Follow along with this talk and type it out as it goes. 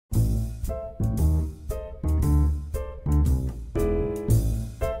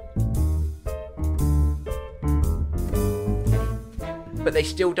but they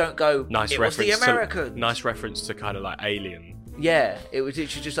still don't go. Nice it was reference. the Americans. Nice reference to kind of like Alien. Yeah, it was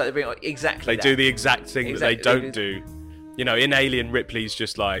literally just like they bring exactly. They do the exact thing Exactly. that they don't do. You know, in Alien, Ripley's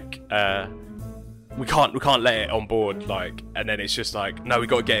just like, we can't let it on board, like, and then it's just like, no, we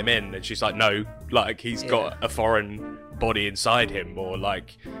got to get him in, and she's like, no, like he's got a foreign body inside him, or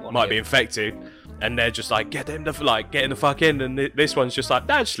like might be infected, and they're just like, get in the fuck in, and this one's just like,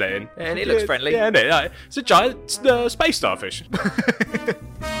 that's let in. And it looks friendly. Yeah, innit? Like, it's a giant space starfish.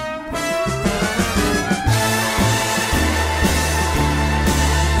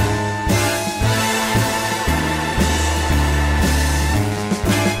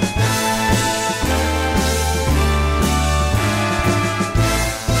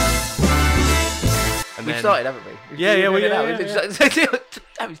 We've started, haven't we? Yeah.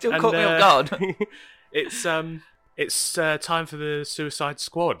 Damn, still caught me off guard. It's time for the Suicide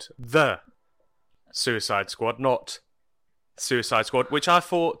Squad. The Suicide Squad, not Suicide Squad, which I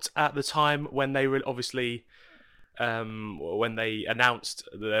thought at the time when they were obviously when they announced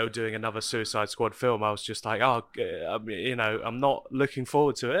that they were doing another Suicide Squad film, I was just like, I'm not looking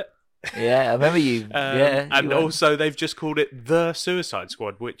forward to it. Yeah, I remember you. And also they've just called it The Suicide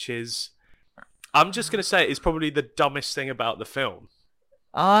Squad, which is, I'm just going to say, it's probably the dumbest thing about the film.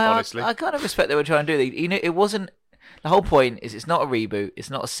 Honestly, I kind of respect they were trying to do that. You know, it wasn't. The whole point is it's not a reboot. It's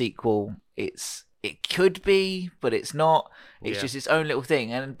not a sequel. It could be, but it's not. It's just its own little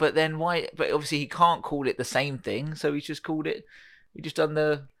thing. But then why? But obviously he can't call it the same thing, so he's just called it. He just done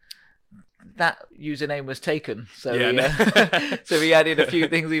that username was taken. So so he added a few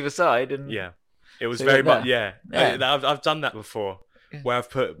things either side, and it was so very much Yeah. I've done that before, where I've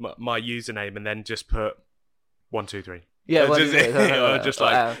put my username and then just put 1, 2, 3. Yeah, just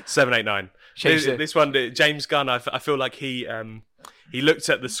like 7, 8, 9. This one, James Gunn, I feel like he looked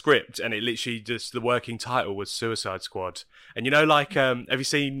at the script and it literally just, the working title was Suicide Squad. And you know, like, have you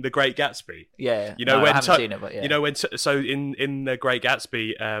seen The Great Gatsby? Yeah. You know, when I haven't seen it, but yeah. You know, so in The Great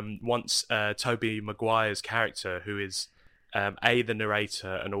Gatsby, once Tobey Maguire's character, who is the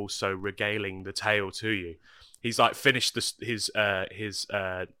narrator and also regaling the tale to you, he's like finished his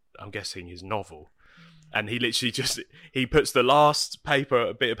I'm guessing his novel. And he literally he puts the last bit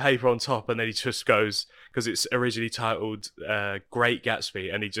of paper on top, and then he just goes, because it's originally titled Great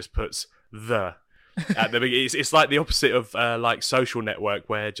Gatsby, and he just puts the at the beginning. It's like the opposite of like Social Network,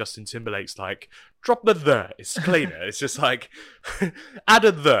 where Justin Timberlake's like, drop the. It's cleaner. It's just like, add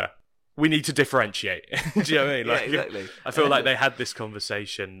a the. We need to differentiate. Do you know what I mean? Like, exactly. I feel like they had this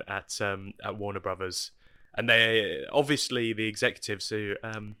conversation at Warner Brothers, and they obviously, the executives who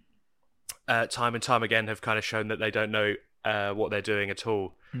time and time again have kind of shown that they don't know what they're doing at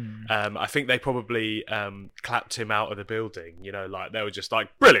all. I think they probably clapped him out of the building, you know, like they were just like,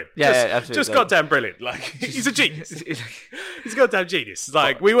 brilliant. Absolutely. Just goddamn brilliant. Like, he's a genius. He's a goddamn genius.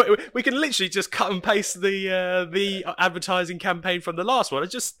 Like, we can literally just cut and paste the advertising campaign from the last one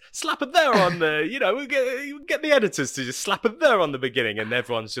and just slap it there on the, you know, we get the editors to just slap it there on the beginning, and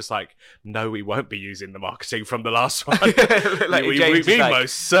everyone's just like, no, we won't be using the marketing from the last one. Like, we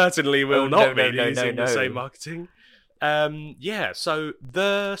most certainly will not be no, using the same marketing. So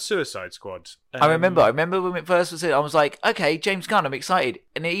the Suicide Squad. I remember when it first was in, I was like, okay, James Gunn, I'm excited.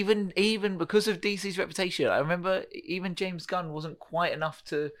 And even because of DC's reputation, I remember even James Gunn wasn't quite enough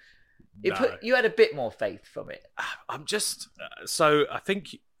to. You had a bit more faith from it. I'm just so I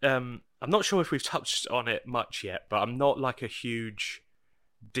think I'm not sure if we've touched on it much yet, but I'm not like a huge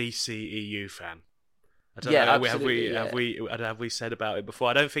DCEU fan. I don't know. Have we said about it before?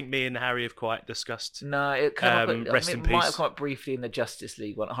 I don't think me and Harry have quite discussed. No, it came up. It rest in might have peace. come up briefly in the Justice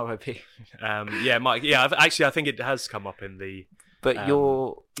League one. RIP. Mike. Yeah, actually, I think it has come up in the. But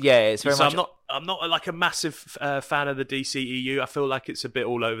it's very much. I'm not like a massive fan of the DCEU. I feel like it's a bit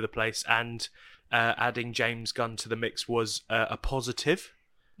all over the place, and adding James Gunn to the mix was a positive.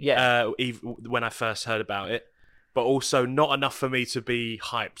 Yeah. Even when I first heard about it. But also not enough for me to be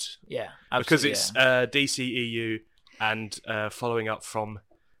hyped. Yeah, because it's DCEU and following up from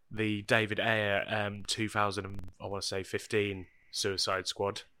the David Ayer 2015 Suicide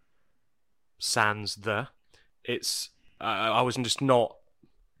Squad. Sans I was just not.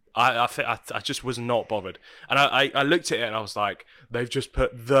 I just was not bothered, and I looked at it and I was like, they've just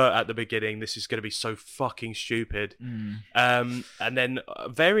put the at the beginning. This is going to be so fucking stupid. And then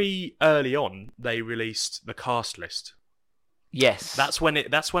very early on, they released the cast list. Yes, that's when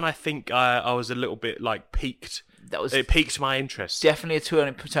I think I was a little bit like piqued. It piqued my interest. Definitely a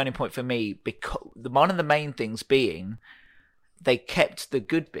turning point for me, because one of the main things being they kept the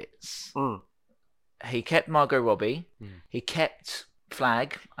good bits. He kept Margot Robbie. He kept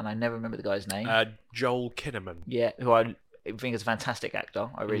Flag, and I never remember the guy's name. Joel Kinnaman. Yeah, who I think he's a fantastic actor.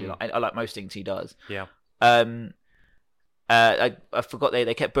 I really I like most things he does. Yeah. I forgot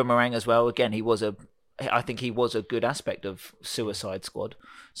they kept Boomerang as well. Again, I think he was a good aspect of Suicide Squad.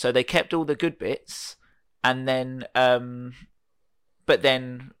 So they kept all the good bits, and then but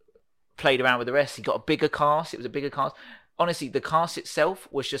then played around with the rest. He got a bigger cast. It was a bigger cast. Honestly, the cast itself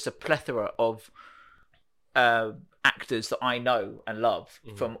was just a plethora of actors that I know and love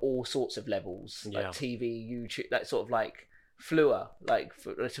from all sorts of levels, like TV, YouTube, that sort of like Fleur, like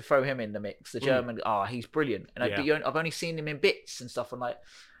to throw him in the mix. The German, he's brilliant, and I've only seen him in bits and stuff. And like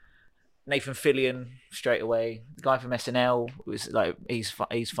Nathan Fillion straight away, the guy from SNL was like he's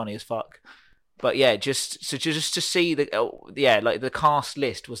funny as fuck. But yeah, just to see like the cast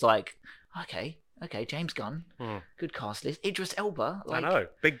list was like okay, James Gunn, good cast list. Idris Elba, like, I know,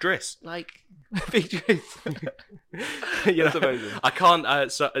 big Driss, like big Driss. That's amazing. I can't.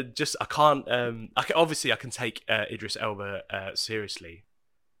 Obviously, I can take Idris Elba seriously,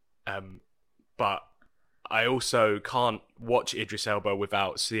 but I also can't watch Idris Elba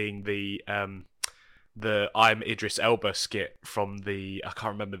without seeing the I'm Idris Elba skit from the I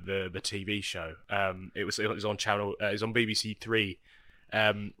can't remember the TV show. It was on channel. It was on BBC Three.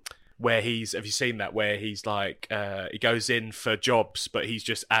 Where have you seen that? Where he's like, he goes in for jobs, but he's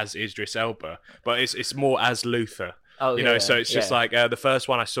just as Idris Elba, but it's more as Luther. So it's just like the first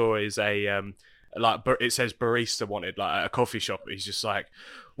one I saw is a like it says barista wanted like at a coffee shop. He's just like,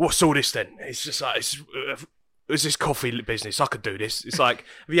 what's all this then? It's just like it's this coffee business. I could do this. It's like,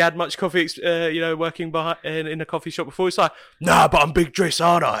 have you had much coffee, working in a coffee shop before? It's like, nah, but I'm Big Driss,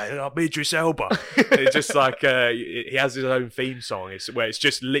 aren't I? I'm Idris Elba. It's just like, he has his own theme song. It's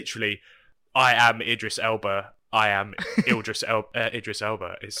just literally, I am Idris Elba. I am Idris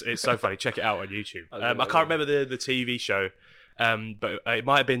Elba. It's so funny. Check it out on YouTube. I can't remember the TV show. But it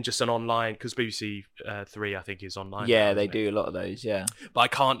might have been just an online, because BBC Three I think is online. Yeah, now, they do a lot of those. Yeah, but I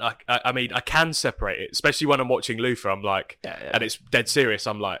can't. I mean, I can separate it, especially when I'm watching Luther. I'm like, and it's dead serious.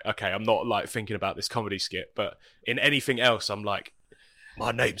 I'm like, okay, I'm not like thinking about this comedy skit, but in anything else, I'm like,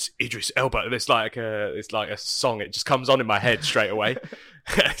 my name's Idris Elba. And it's like a song. It just comes on in my head straight away.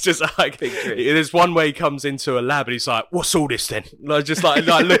 It's just like there's one way he comes into a lab and he's like, "What's all this then?" Like just like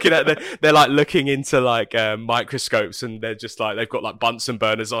looking at they're like looking into like microscopes, and they're just like they've got like Bunsen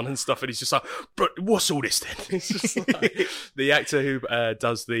burners on and stuff, and he's just like, "But what's all this then?" It's just like, the actor who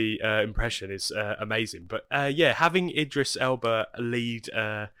does the impression is amazing. But having Idris Elba lead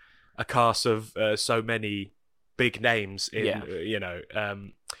a cast of so many big names in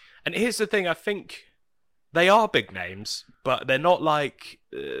and here's the thing, I think they are big names, but they're not like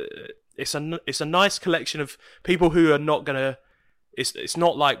it's a nice collection of people who are not gonna it's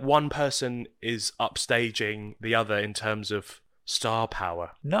not like one person is upstaging the other in terms of star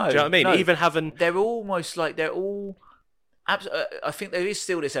power. No, do you know what I mean? No. Even having they're almost like they're all I think there is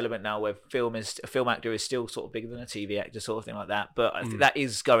still this element now where a film actor is still sort of bigger than a TV actor, sort of thing like that. But I think that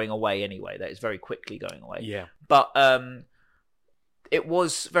is going away anyway. That is very quickly going away. Yeah. But it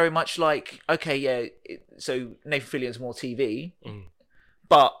was very much like, okay, so Nathan Fillion's more TV,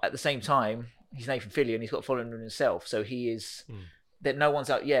 but at the same time, he's Nathan Fillion. He's got a following himself, so he is that no one's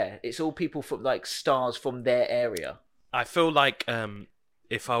out. Yeah, it's all people from like stars from their area. I feel like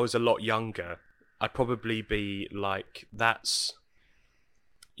if I was a lot younger, I'd probably be like, that's,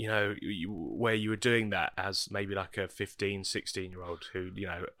 where you were doing that as maybe like a 15, 16-year-old who,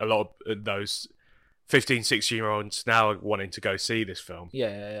 a lot of those 15, 16-year-olds now are wanting to go see this film.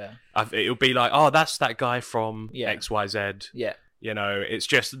 Yeah. It would be like, oh, that's that guy from XYZ. Yeah. It's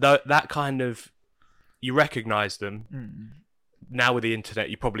just that kind of, you recognise them. Now with the internet,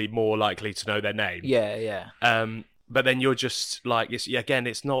 you're probably more likely to know their name. Yeah. But then you're just like,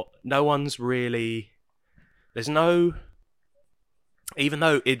 it's not, no one's really, there's no, even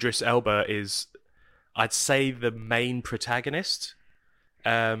though Idris Elba is, I'd say, the main protagonist,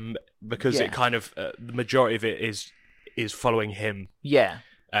 because it kind of, the majority of it is following him. Yeah.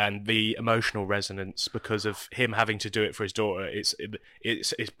 And the emotional resonance because of him having to do it for his daughter.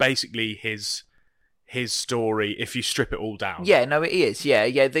 It's basically his story if you strip it all down. Yeah, no, it is. Yeah.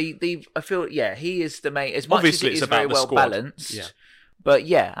 I feel he is the main. As much obviously, as it's very about well the squad. balanced. Yeah. But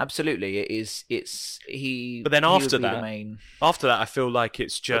yeah, absolutely, it is. It's he. But then after that, I feel like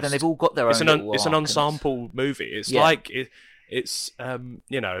it's just. But then they've all got their own. It's an ensemble movie. It's like it's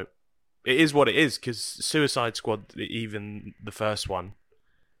it is what it is, because Suicide Squad, even the first one,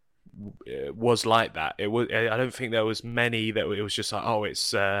 was like that. It was. I don't think there was many that it was just like, oh,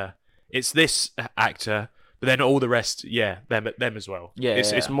 it's this actor, but then all the rest, them as well.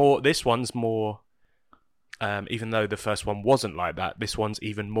 It's more. This one's more. Even though the first one wasn't like that, this one's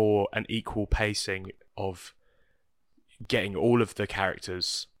even more an equal pacing of getting all of the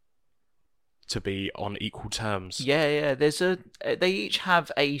characters to be on equal terms. Yeah. They each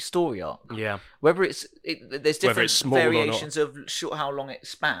have a story arc. Yeah. There's different small or not. variations of how long it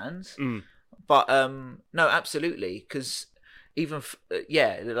spans. But no, absolutely, because even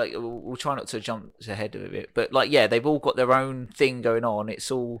like we'll try not to jump ahead of it, but like they've all got their own thing going on.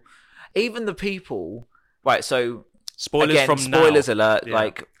 It's all, even the people, right? So spoilers again, from spoilers now. alert. Yeah.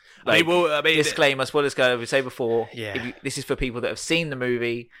 Like I mean, disclaimer, spoilers go. We say before, Yeah. this is for people that have seen the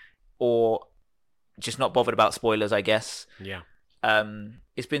movie or just not bothered about spoilers, I guess. Yeah.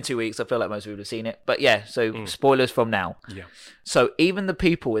 It's been 2 weeks. I feel like most people have seen it, but so spoilers from now. Yeah. So even the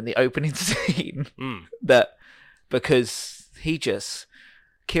people in the opening scene that, because he just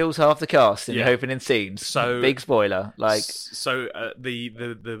kills half the cast in the opening scene. So big spoiler. Like, so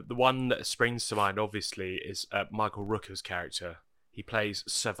the one that springs to mind obviously is Michael Rooker's character. He plays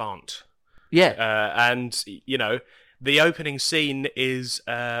Savant. Yeah. And you know, the opening scene is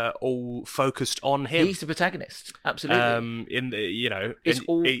all focused on him. He's the protagonist, absolutely. Now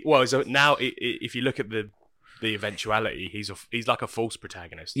if you look at the eventuality, he's like a false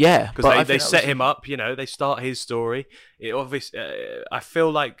protagonist. Yeah, because they set him up. You know, they start his story. It obviously, I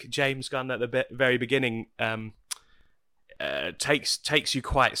feel like James Gunn at the very beginning takes you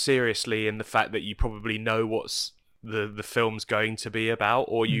quite seriously in the fact that you probably know what's the film's going to be about,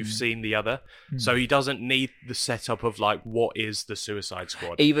 or you've seen the other, so he doesn't need the setup of like what is the Suicide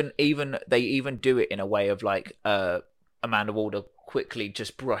Squad. Even they even do it in a way of like Amanda Waller quickly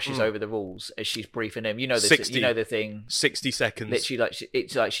just brushes over the rules as she's briefing him. You know the thing. 60 seconds. Literally, like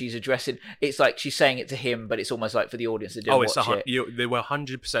it's like she's addressing. It's like she's saying it to him, but it's almost like for the audience to do. Watch it. They were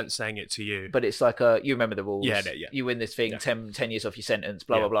 100% saying it to you. But it's like you remember the rules. Yeah. You win this thing, 10 years off your sentence.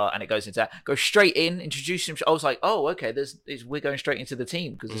 Blah blah blah, and it goes into that. Go straight in, introduce him. I was like, oh okay, we're going straight into the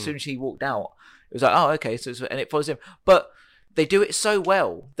team, because as soon as he walked out, it was like, oh okay, so and it follows him, but. They do it so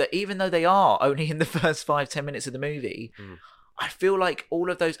well that even though they are only in the first 5-10 minutes of the movie, I feel like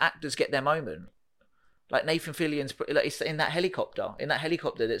all of those actors get their moment. Like Nathan Fillion's, like it's in that helicopter.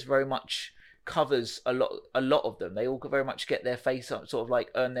 That's very much covers a lot of them. They all very much get their face up, sort of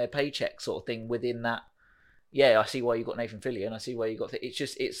like earn their paycheck sort of thing within that. Yeah, I see why you got Nathan Fillion. I see why you got.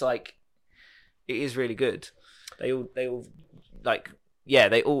 It's like, it is really good. They all like. Yeah,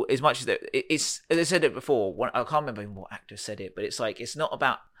 they all, as much as it's, as I said it before, I can't remember what actor said it, but it's like, it's not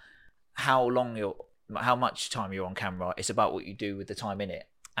about how much time you're on camera, it's about what you do with the time in it.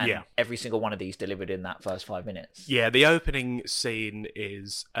 And every single one of these delivered in that first 5 minutes. Yeah, the opening scene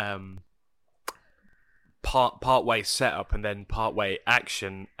is part way setup and then part way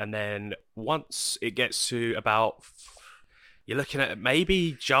action, and then once it gets to about, you're looking at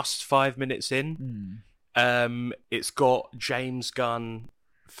maybe just 5 minutes in, it's got James Gunn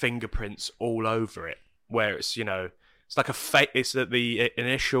fingerprints all over it, where it's, you know, it's like a fake. It's that the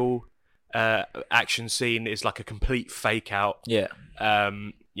initial action scene is like a complete fake out. Yeah.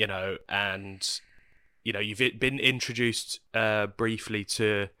 You know, and you know, you've been introduced briefly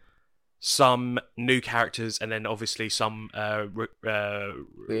to some new characters, and then obviously some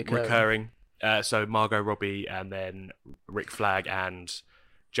recurring. So Margot Robbie, and then Rick Flag, and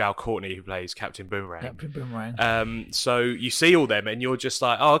Jal Courtney, who plays Captain Boomerang. So you see all them, and you're just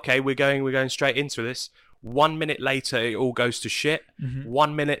like, oh, okay, we're going straight into this. 1 minute later, it all goes to shit.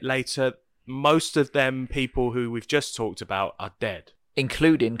 1 minute later, most of them people who we've just talked about are dead,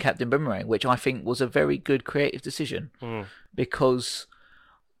 including Captain Boomerang, which I think was a very good creative decision, because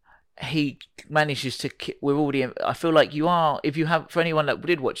he manages to. We're already. I feel like you are. If you have, for anyone that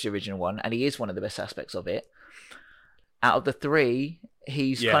did watch the original one, and he is one of the best aspects of it. Out of the three,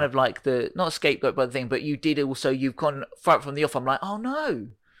 he's kind of like the, not a scapegoat by the thing, but you've gone right from the off. I'm like, oh no,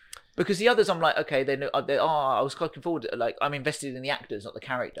 because the others, I'm like, okay, I was looking forward to, like, I'm invested in the actors, not the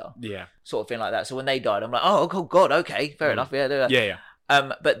character, sort of thing like that. So when they died, I'm like, oh god, okay, fair enough, yeah.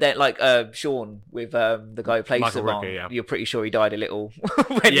 But then like Sean with the guy who plays Michael Savant, Rooker, you're pretty sure he died a little.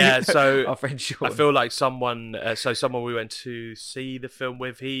 So our friend Sean. I feel like someone we went to see the film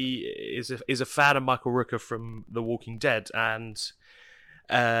with, he is a fan of Michael Rooker from The Walking Dead, and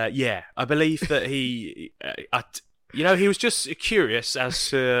I believe that he, he was just curious as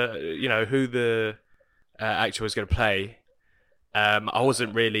to, you know, who the actor was going to play. I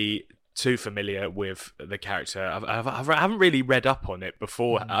wasn't really too familiar with the character. I haven't really read up on it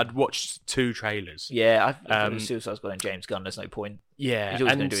before. I'd watched 2 trailers. Yeah, I've Suicide Squad and James Gunn. There's no point. Yeah, he's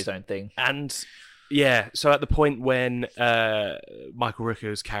always going to do his own thing. And so at the point when Michael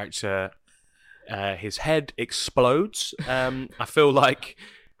Rooker's character, his head explodes, I feel like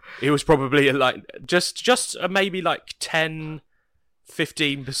it was probably like just maybe like 10,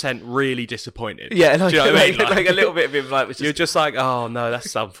 15% really disappointed. Yeah, Do you know what I mean? like a little bit of him, like was just, You're just like, oh no,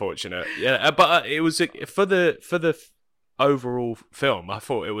 that's unfortunate. Yeah, but it was for the overall film. I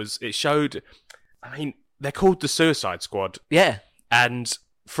thought it showed. I mean, they're called the Suicide Squad, yeah, and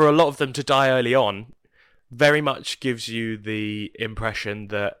for a lot of them to die early on, very much gives you the impression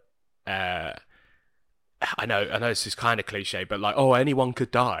that. I know this is kind of cliche, but like, oh, anyone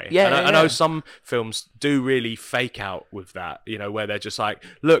could die. Yeah, I know some films do really fake out with that, where they're just like,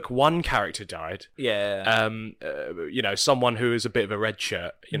 look, one character died. Yeah. Someone who is a bit of a red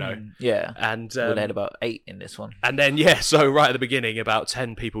shirt, Yeah. And well, they had about 8 in this one. And then, so right at the beginning, about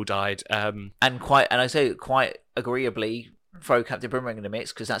 10 people died. And I say quite agreeably, throw Captain Boomerang in the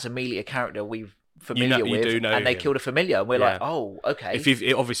mix, because that's immediately a character we've familiar with, and they killed a familiar, and we're like, oh, okay. If you've seen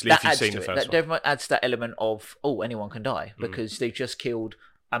the first one, that definitely adds to that element of, oh, anyone can die, because they've just killed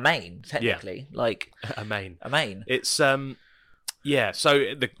a main, technically, like a main. It's So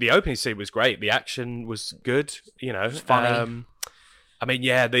the opening scene was great. The action was good. It's funny.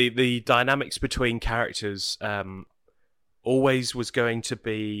 The dynamics between characters always was going to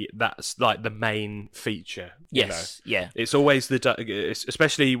be, that's like the main feature. Yes, yeah. It's always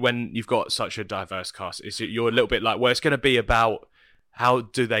especially when you've got such a diverse cast. You're a little bit like, well, it's going to be about how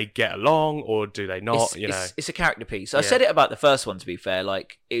do they get along or do they not? It's a character piece. I said it about the first one. To be fair,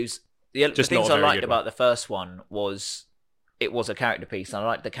 like it was the things I liked about the first one was it was a character piece, and I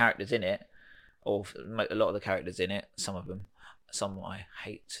liked the characters in it, or a lot of the characters in it. Some of them, some I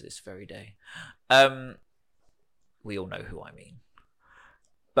hate to this very day. We all know who I mean,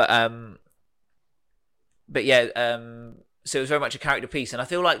 but yeah, so it was very much a character piece, and I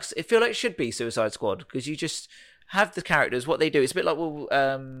feel like it should be Suicide Squad, because you just have the characters, what they do. It's a bit like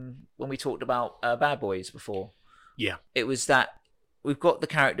when we talked about Bad Boys before. Yeah, it was that we've got the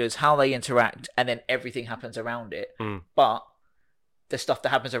characters, how they interact, and then everything happens around it. But the stuff that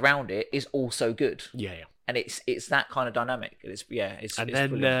happens around it is also good. Yeah. And it's that kind of dynamic. It's then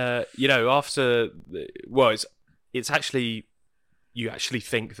brilliant. After it's actually, you actually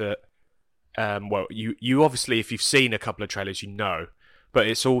think that, you obviously, if you've seen a couple of trailers, but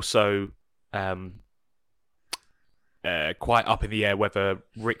it's also quite up in the air whether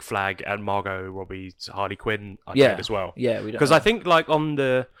Rick Flag and Margot Robbie's Harley Quinn are dead as well. Yeah, we don't because I think like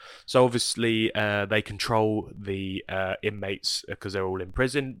so obviously they control the inmates because they're all in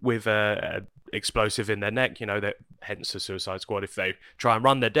prison with explosive in their neck. That hence the Suicide Squad. If they try and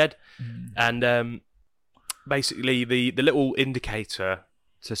run, they're dead. And basically the little indicator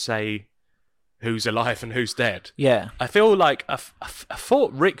to say who's alive and who's dead. Yeah. I feel like I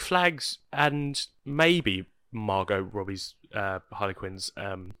thought Rick Flagg's and maybe Margot Robbie's Harley Quinn's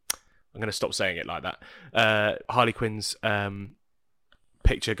I'm going to stop saying it like that. Harley Quinn's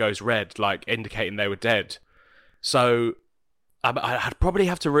picture goes red, like indicating they were dead. So I'd probably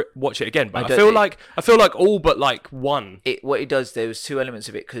have to watch it again, but I feel like all but like one. What it does, there was 2 elements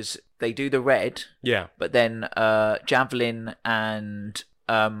of it, because they do the red, but then Javelin and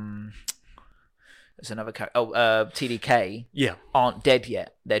there's another character. TDK. Aren't dead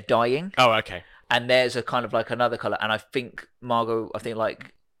yet. They're dying. Oh, okay. And there's a kind of like another color, and I think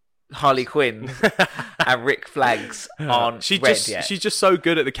like Harley Quinn and Rick Flags aren't red yet. She's just so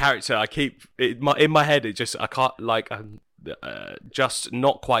good at the character. I keep in my head. I can't like. Just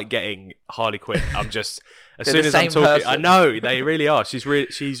not quite getting Harley Quinn. I'm just as soon as I'm talking, person. I know they really are. She's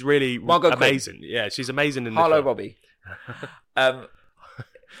really Margot amazing. Quinn. Yeah, she's amazing in Harlow Robbie.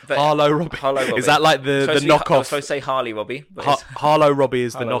 Harlow Robbie. Is that like the knockoff? I was supposed to say Harley Robbie. Harlow Robbie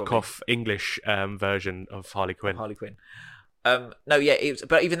is the knockoff English version of Harley Quinn. Harley Quinn.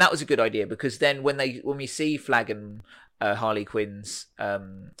 But even that was a good idea, because then when we see Flag and Harley Quinn's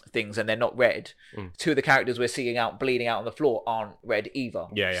things, and they're not red, 2 of the characters we're seeing bleeding out on the floor aren't red either.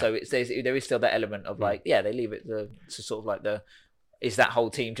 Yeah. So there is still that element of like, they leave it to sort of like is that whole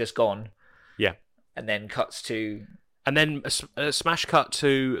team just gone? Yeah. And then cuts to... And then a smash cut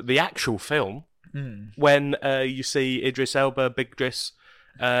to the actual film when you see Idris Elba, Big Driss,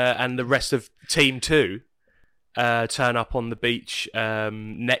 and the rest of Team 2 turn up on the beach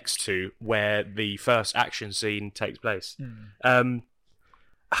next to where the first action scene takes place. I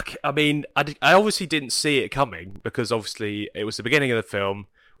mean, I obviously didn't see it coming, because obviously it was the beginning of the film.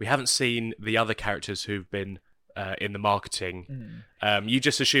 We haven't seen the other characters who've been in the marketing. You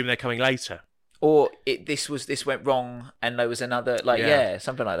just assume they're coming later. Or this went wrong, and there was another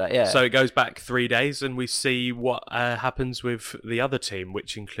something like that. Yeah. So it goes back 3 days, and we see what happens with the other team,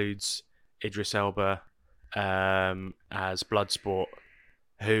 which includes Idris Elba as Bloodsport,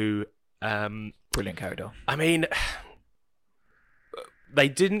 who brilliant character. I mean, they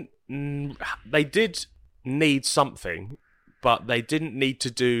did need something but they didn't need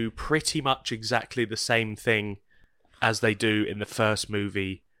to do pretty much exactly the same thing as they do in the first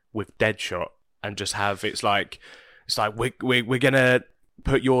movie with Deadshot, and just have it's like we're gonna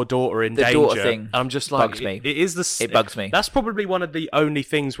put your daughter in danger. Daughter thing I'm just like, bugs me. It bugs me. That's probably one of the only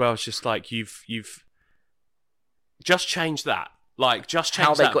things where I was just like, you've just changed that. Like, just change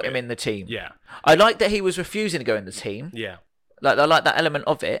how they that got bit. him in the team. Yeah. I like that he was refusing to go in the team. Yeah. Like, I like that element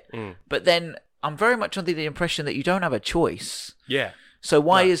of it. Mm. But then I'm very much under the impression that you don't have a choice. Yeah. So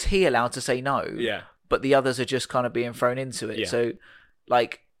why is he allowed to say no? Yeah. But the others are just kind of being thrown into it. Yeah. So,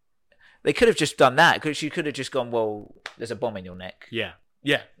 like, they could have just done that, because you could have just gone, well, there's a bomb in your neck. Yeah.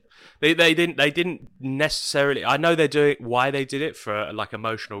 Yeah. They didn't necessarily. I know they're doing why they did it for like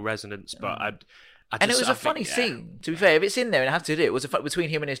emotional resonance, but And it was a funny scene. To be fair, if it's in there and I have to do it, was between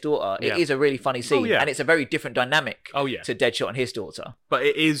him and his daughter. Yeah. It is a really funny scene, yeah. and it's a very different dynamic. Oh, yeah. To Deadshot and his daughter. But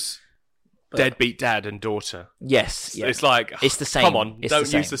it is deadbeat dad and daughter. Yes, yeah. It's like, it's the same. Come on, it's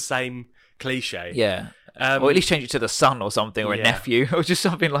don't use the same cliche. Yeah. Or at least change it to the son or something, or a nephew, or just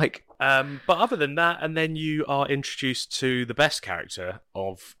something like. But other than that, and then you are introduced to the best character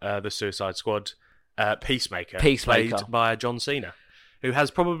of the Suicide Squad, Peacemaker, played by John Cena, who has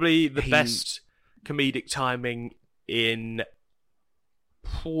probably the best comedic timing in.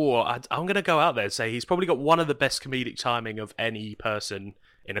 I'm going to go out there and say he's probably got one of the best comedic timing of any person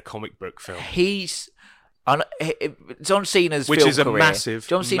in a comic book film. John Cena's Which film is a career. massive,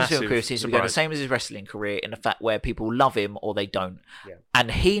 John Cena's film career massive seems to be going the surprise. same as his wrestling career, in the fact where people love him or they don't, Yeah.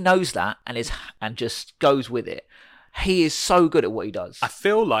 and he knows that and just goes with it. He is so good at what he does. I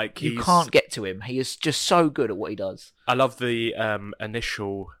feel like you can't get to him. He is just so good at what he does. I love the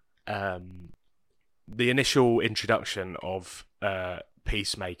initial introduction of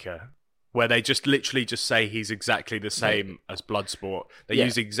Peacemaker, where they just literally just say he's exactly the same as Bloodsport. They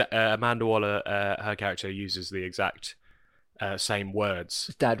use Amanda Waller, her character uses the exact same words.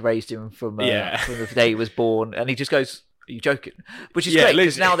 His dad raised him from the day he was born, and he just goes, "Are you joking?" Which is great,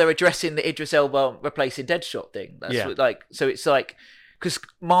 because now they're addressing the Idris Elba replacing Deadshot thing. That's so it's like, because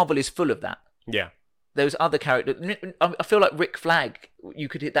Marvel is full of that. Yeah. Those other characters, I feel like Rick Flag.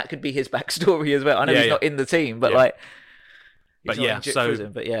 That could be his backstory as well. I know he's not in the team, but like. But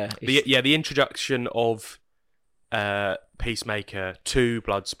the introduction of Peacemaker to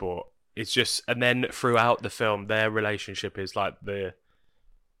Bloodsport is just, and then throughout the film, their relationship is like the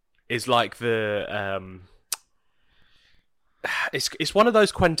it's one of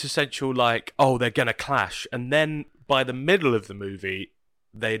those quintessential, like, oh, they're gonna clash, and then by the middle of the movie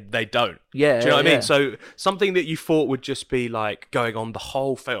they don't. Yeah. Do you know what I mean? So something that you thought would just be like going on the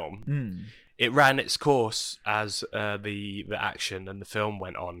whole film, it ran its course as the action and the film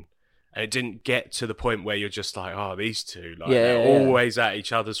went on, and it didn't get to the point where you're just like, oh, these two, like, they're always at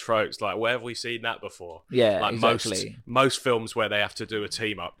each other's throats. Like, where have we seen that before? Yeah, like exactly. most films where they have to do a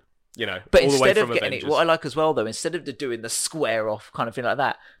team up, you know. But all the way instead from of getting Avengers. it, what I like as well, though, instead of doing the square off kind of thing like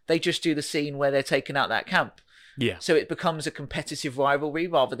that, they just do the scene where they're taking out that camp. Yeah. So it becomes a competitive rivalry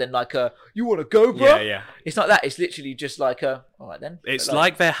rather than like a, you want to go, bro? Yeah. It's not that. It's literally just like a, all right then. It's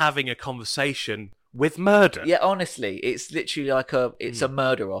like they're having a conversation with murder. Yeah, honestly, it's literally like a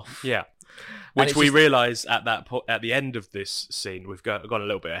murder off. Yeah. Which we realise at the end of this scene, we've gone a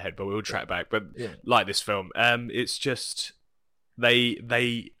little bit ahead, but we'll track back. But like this film, it's just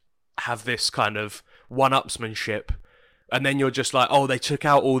they have this kind of one-upsmanship, and then you're just like, oh, they took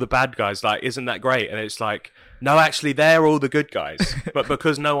out all the bad guys. Like, isn't that great? And it's like, no, actually, they're all the good guys. But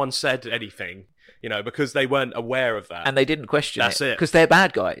because no one said anything, you know, because they weren't aware of that, and they didn't question That's it. because they're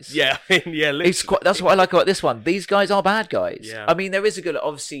bad guys. Yeah, yeah. Literally. That's what I like about this one. These guys are bad guys. Yeah. I mean, there is a good,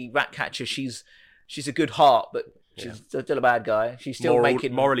 obviously, Ratcatcher. She's a good heart, but she's still a bad guy. She's still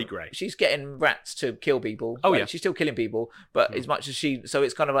morally grey. She's getting rats to kill people. Oh, Like, yeah. she's still killing people, but as much as so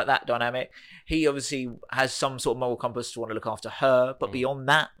it's kind of like that dynamic. He obviously has some sort of moral compass to want to look after her, but beyond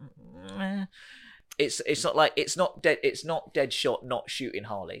that, it's not like it's not Deadshot not shooting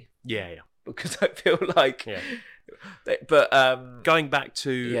Harley. Yeah. Because I feel like, but going back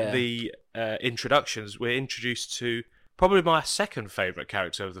to the introductions, we're introduced to probably my second favourite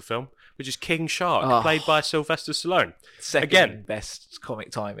character of the film, which is King Shark, played by Sylvester Stallone. Second best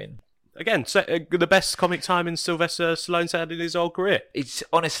comic timing. Again, the best comic timing Sylvester Stallone's had in his whole career. It's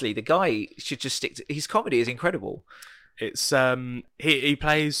honestly, the guy should just stick to his comedy is incredible. It's he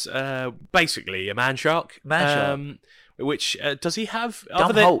plays basically a man shark. Which does he have?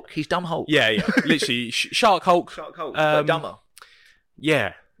 Dumb Hulk. He's Dumb Hulk. Yeah. Literally, Shark Hulk. But dumber.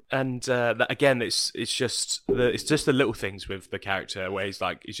 Yeah, and again, it's just the little things with the character where he's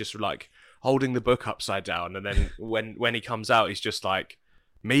just like holding the book upside down, and then when he comes out, he's just like,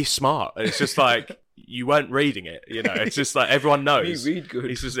 me smart. And it's just like, you weren't reading it. You know, it's just like everyone knows. Me read good.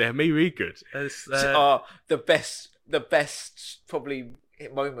 He's just me read good. It's, the best probably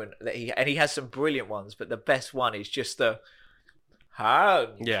moment that he has some brilliant ones, but the best one is just the hand.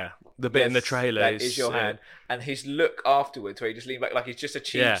 Yeah, the bit in the trailer that is your hand, and his look afterwards, where he just leaned back like he's just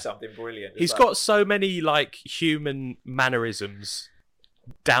achieved something brilliant. He's got so many like human mannerisms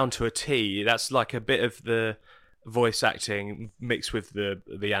down to a T. That's like a bit of the voice acting mixed with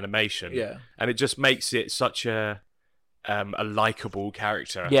the animation, and it just makes it such a likable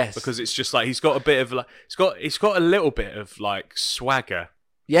character. Yes, because it's just like he's got a bit of like he's got a little bit of like swagger.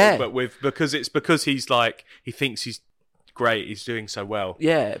 Yeah, but because he's like he thinks he's great, he's doing so well.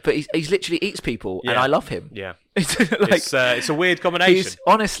 Yeah, but he's literally eats people, and I love him. Yeah, like, it's a weird combination.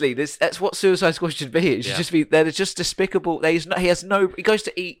 Honestly, that's what Suicide Squad should be. It should just be they're just despicable. He goes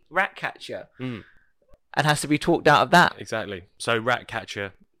to eat Ratcatcher, and has to be talked out of that. Exactly. So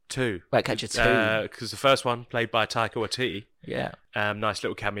Ratcatcher 2. Ratcatcher 2. Because the first one played by Taika Waititi. Yeah. Nice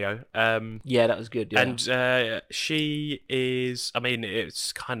little cameo. Yeah, that was good. Yeah. And she is, I mean,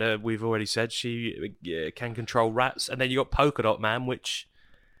 it's kind of, we've already said she can control rats. And then you got Polka Dot Man, which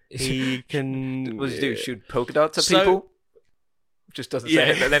he can... What does he do? Shoot polka dots at people? Just doesn't say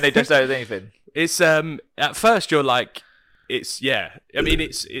it, and then they don't say anything. It's, at first you're like, it's, I mean,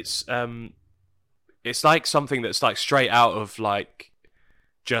 it's like something that's like straight out of like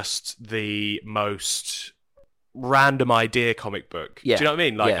just the most random idea comic book. Yeah. Do you know what I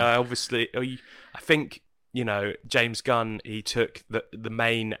mean? Like, I think, you know, James Gunn, he took the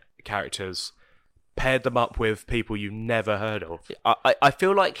main characters, paired them up with people you never heard of. I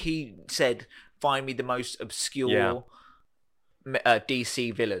feel like he said, find me the most obscure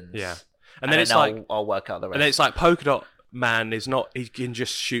DC villains. Yeah. And then it's like, I'll work out the rest. And then it's like Polka Dot Man is not, he can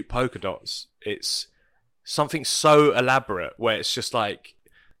just shoot polka dots. It's something so elaborate where it's just like,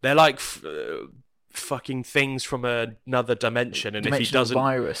 they're like fucking things from another dimension, and if he doesn't,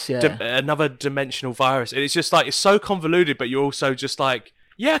 virus, another dimensional virus, and it's just like it's so convoluted. But you're also just like,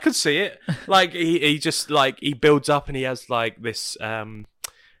 yeah, I can see it. Like he just like he builds up, and he has like this.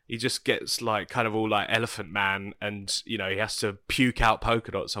 He just gets like kind of all like Elephant Man, and you know he has to puke out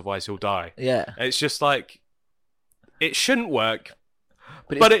polka dots, otherwise he'll die. Yeah, and it's just like it shouldn't work.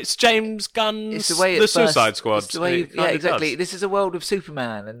 But it's James Gunn's it's the way The Suicide Squad. It's the way, exactly. This is a world of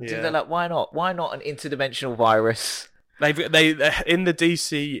Superman, and they're like, why not? Why not an interdimensional virus? They in the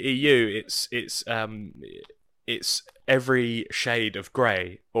DCEU, it's every shade of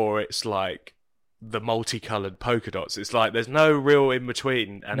grey, or it's like the multicolored polka dots. It's like there's no real in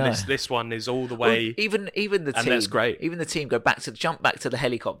between, and this one is all the way. Well, even the team, that's great. Even the team jump back to the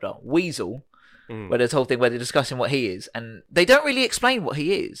helicopter. Weasel. Where there's a whole thing where they're discussing what he is, and they don't really explain what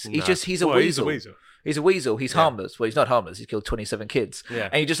he is. He's just he's a weasel. He's a weasel. He's harmless. Well, he's not harmless. He's killed 27 kids. Yeah.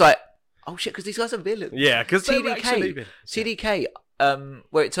 And you're just like, oh shit, because these guys are villains. Yeah, because CDK.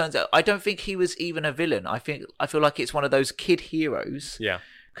 Where it turns out, I don't think he was even a villain. I feel like it's one of those kid heroes. Yeah.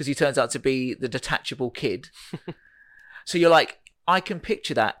 Because he turns out to be the detachable kid. So you're like, I can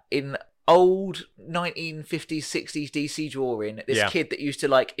picture that in old 1950s 60s DC drawing, this kid that used to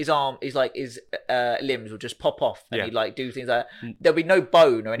like his limbs would just pop off and he'd like do things like that. There'll be no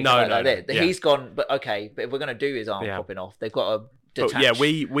bone or anything like that. Yeah. He's gone, but okay, but if we're gonna do his arm popping off, they've got to detach. But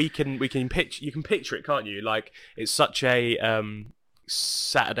we can picture, you can picture it, can't you? Like it's such a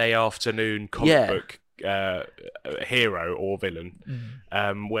Saturday afternoon comic book hero or villain,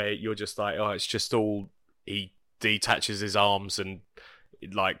 where you're just like, oh, it's just all he detaches his arms and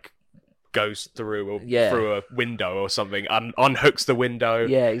like goes through a window or something, unhooks the window.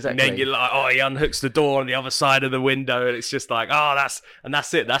 Yeah, exactly. And then you're like, oh, he unhooks the door on the other side of the window, and it's just like, oh,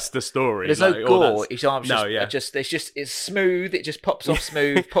 that's it. That's the story. There's like, no gore. His arms it's smooth. It just pops off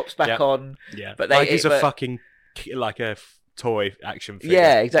smooth, pops back on. Yeah, but he's a fucking like a toy action figure.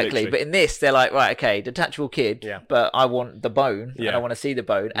 Yeah, exactly. Literally. But in this, they're like, right, okay, detachable kid. Yeah. But I want the bone. And I want to see the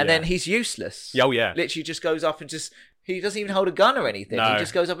bone. And then he's useless. Oh yeah. Literally just goes up and just. He doesn't even hold a gun or anything. No. He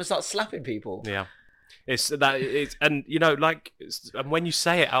just goes up and starts slapping people. Yeah, and you know, like, and when you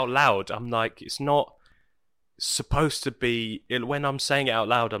say it out loud, I'm like, it's not supposed to be. When I'm saying it out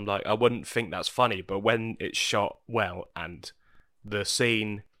loud, I'm like, I wouldn't think that's funny, but when it's shot well and the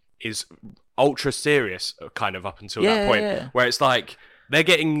scene is ultra serious, kind of up until that point, where it's like they're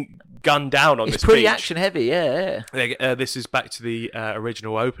getting gunned down on this beach. It's pretty action heavy, This is back to the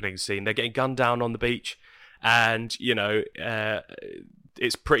original opening scene. They're getting gunned down on the beach. And, you know,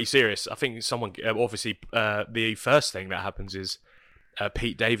 it's pretty serious. I think someone, obviously, the first thing that happens is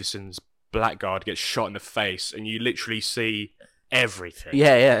Pete Davidson's Blackguard gets shot in the face, and you literally see everything.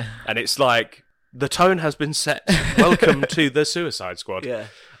 Yeah. And it's like, the tone has been set. Welcome to the Suicide Squad. Yeah.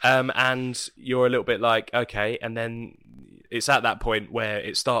 And you're a little bit like, okay, and then it's at that point where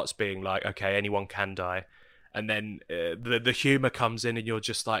it starts being like, okay, anyone can die, and then the humor comes in, and you're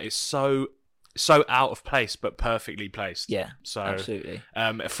just like, it's so out of place but perfectly placed. Yeah, so absolutely.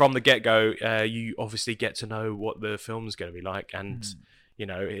 From the get-go, you obviously get to know what the film's going to be like, and you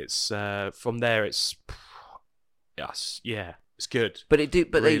know, it's from there, it's it's good. But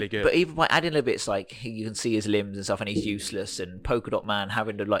really good. But even by adding little bits like you can see his limbs and stuff, and he's useless, and Polka Dot Man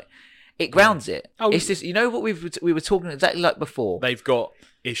having to like, it grounds it. Oh, it's just, you know what we were talking exactly like before. They've got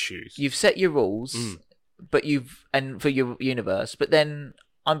issues. You've set your rules, but for your universe, but then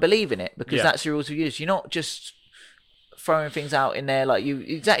I'm believing it because that's your rules of use. You're not just throwing things out in there like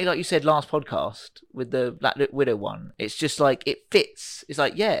exactly like you said last podcast with the Black Widow one. It's just like it fits. It's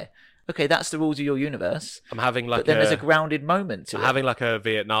like, yeah, okay, that's the rules of your universe. I'm having like but then there's a grounded moment to it. Having like a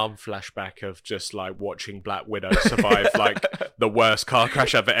Vietnam flashback of just like watching Black Widow survive like the worst car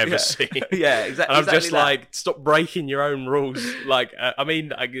crash I've ever seen. Yeah, exactly. And I'm just like, stop breaking your own rules. Like, I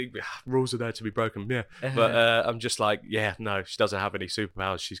mean, rules are there to be broken, but I'm just like, no, she doesn't have any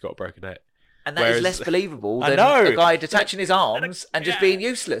superpowers. She's got a broken neck. And that is less believable than a guy detaching his arms and just being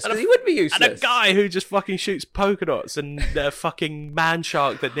useless, because he would be useless. And a guy who just fucking shoots polka dots and a fucking man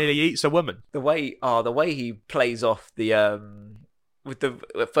shark that nearly eats a woman. The way he plays off the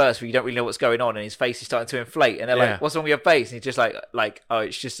at first, you don't really know what's going on, and his face is starting to inflate, and they're like, "What's wrong with your face?" And he's just like, "Oh,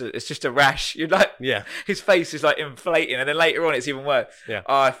 it's just a rash." You're like, his face is like inflating, and then later on, it's even worse. Yeah,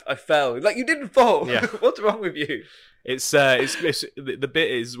 oh, I fell. Like, you didn't fall. Yeah, what's wrong with you? It's the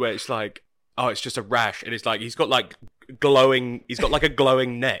bit is where it's like, oh, it's just a rash, and it's like he's got like a glowing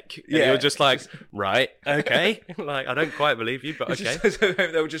neck, and you're just like, right, okay, like I don't quite believe you, but okay.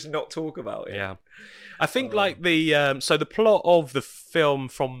 They'll just not talk about it. Yeah, I think like the so the plot of the film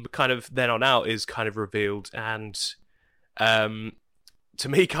from kind of then on out is kind of revealed, and to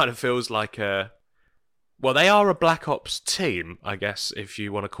me kind of feels like they are a Black Ops team, I guess, if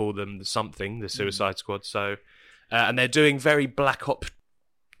you want to call them something, the Suicide Squad. So, and they're doing very Black Ops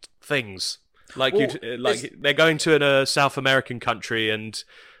things. Like they're going to a South American country, and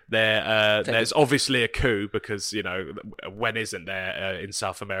there's obviously a coup because, you know, when isn't there in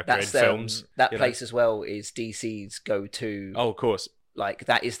South America in films? That place as well is DC's go-to. Oh, of course. Like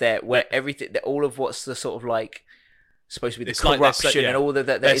that is there where everything, all of what's the sort of like supposed to be the corruption and all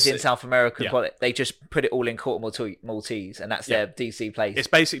that is in South America. Yeah. They just put it all in Court of Maltese, and that's their DC place. It's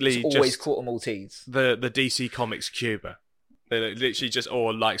basically always just Court of Maltese. The DC Comics Cuba. They're literally just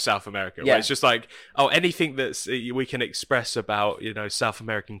all like South America. Where it's just like, oh, anything that's we can express about, you know, South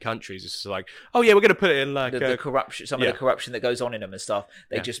American countries. It's just like, oh yeah, we're going to put it in like the corruption, some of the corruption that goes on in them and stuff.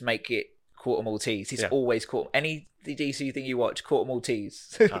 They just make it Court of Maltese. It's always any DC thing you watch, Court of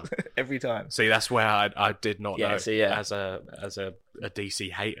Maltese every time. See, that's where I did not know so as a DC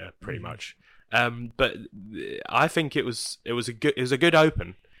hater, pretty much. But I think it was a good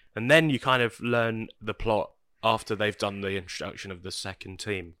open, and then you kind of learn the plot after they've done the introduction of the second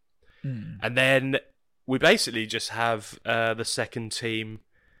team. And then we basically just have the second team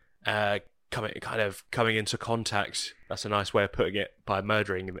coming into contact. That's a nice way of putting it, by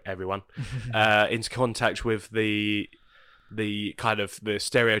murdering everyone. Into contact with the kind of the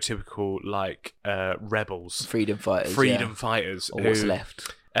stereotypical like rebels, freedom fighters, or what's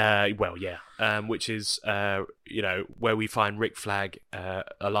left. Which is you know, where we find Rick Flag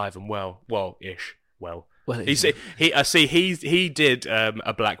alive and well-ish. He did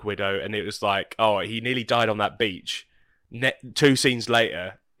a Black Widow, and it was like, oh, he nearly died on that beach. 2 scenes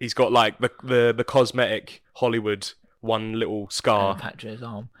later, he's got like the cosmetic Hollywood one little scar patch on his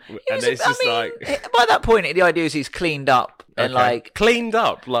arm, and it's just like, by that point the idea is he's cleaned up and cleaned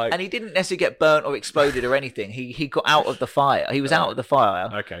up, and he didn't necessarily get burnt or exploded or anything. He got out of the fire. He was out of the fire.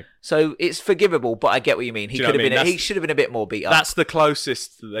 Okay, so it's forgivable, but I get what you mean. He should have been a bit more beat up. That's the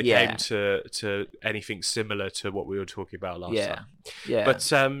closest that they came to anything similar to what we were talking about last time. Yeah. But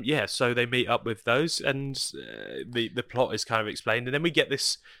so they meet up with those, and the plot is kind of explained, and then we get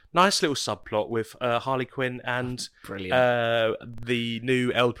this nice little subplot with Harley Quinn and the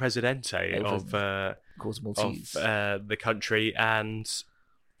new El Presidente of the country, and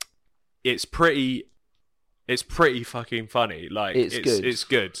it's pretty fucking funny. Like it's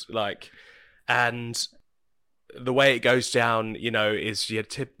good. Like, and the way it goes down, you know, is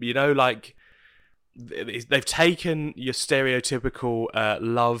like they've taken your stereotypical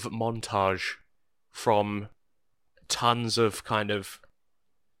love montage from tons of kind of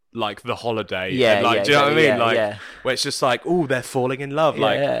like The Holiday. Yeah, and, like, yeah, do you know what I mean? yeah, Like, yeah. where it's just like, oh, they're falling in love. Yeah,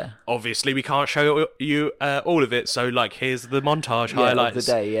 Like, yeah. obviously we can't show you all of it. So, like, here's the montage highlights of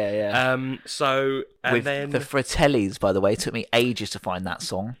the day. Yeah. So, and With then the Fratellis, by the way, it took me ages to find that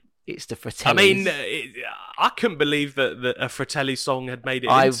song. It's the Fratellis. I mean, I couldn't believe that a Fratelli song had made it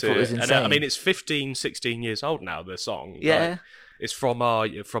I into thought it was it. insane. And, I mean, it's 15, 16 years old now, the song. Yeah. Like, it's from our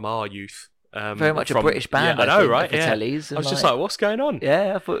youth. Very much a British band. Yeah, I know, think, right? the Yeah. Fratellis, I was just like, what's going on?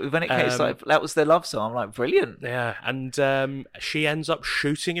 Yeah, I thought when it came, it's like that was their love song. I'm like, brilliant. Yeah, and she ends up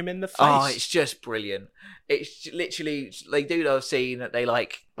shooting him in the face. Oh, it's just brilliant. It's literally they do the scene that they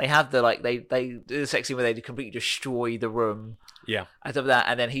have the they do the sex scene where they completely destroy the room. Yeah, and stuff like that,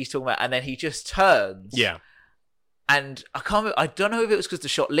 and then he's talking about, and then he just turns. Yeah, and I don't know if it was because the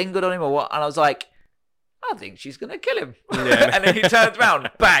shot lingered on him or what, and I was like, I think she's gonna kill him. Yeah. And then he turns around,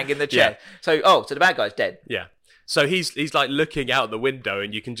 bang in the chest. Yeah. So the bad guy's dead. Yeah. So he's like looking out the window,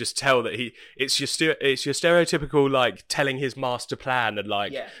 and you can just tell that it's your stereotypical like telling his master plan and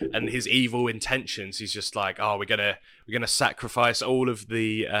like and his evil intentions. He's just like, oh, we're gonna sacrifice all of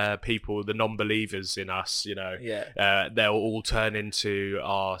the people, the non-believers in us. You know, they'll all turn into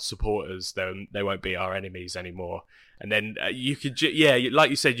our supporters. They won't be our enemies anymore. And then you could, like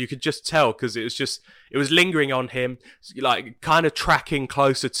you said, you could just tell because it was lingering on him, like kind of tracking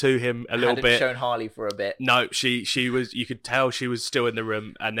closer to him a little bit. Shown Harley for a bit. No, she was. You could tell she was still in the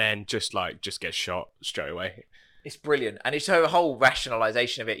room, and then just gets shot straight away. It's brilliant, and it's her whole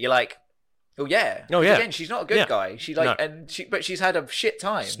rationalization of it. You're like, oh yeah. Again, she's not a good guy. But she's had a shit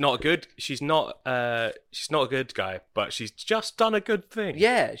time. She's not good. She's not a good guy, but she's just done a good thing.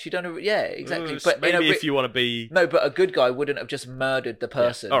 Yeah, exactly. But maybe if you want to be but a good guy wouldn't have just murdered the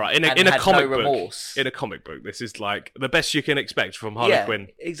person. Yeah. All right, in a comic book, remorse. In a comic book, this is like the best you can expect from Harley Quinn.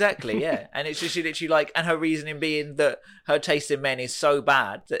 Exactly. Yeah, and it's just literally like, and her reasoning being that her taste in men is so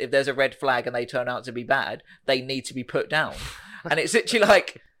bad that if there's a red flag and they turn out to be bad, they need to be put down. And it's literally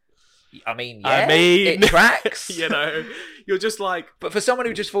like. I mean, it tracks. You know, you're just like... But for someone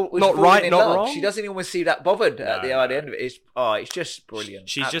who just was not right, not love, wrong. She doesn't even seem that bothered at the end of it. It's just brilliant.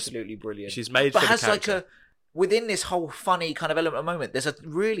 She's absolutely brilliant. She's made but for has the character. within this whole funny kind of element moment, there's a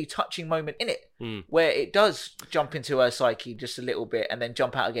really touching moment in it where it does jump into her psyche just a little bit and then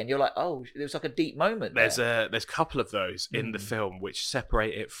jump out again. You're like, oh, there's like a deep moment. There's a couple of those in the film which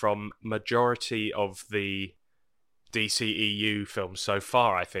separate it from majority of the DCEU films so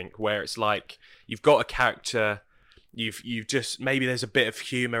far, I think, where it's like you've got a character, you've just maybe there's a bit of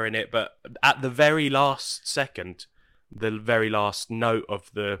humor in it, but at the very last second, the very last note of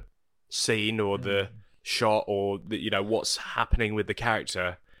the scene or the shot or what's happening with the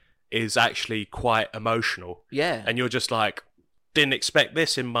character is actually quite emotional. Yeah, and you're just like, didn't expect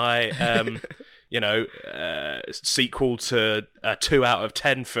this in my sequel to a 2 out of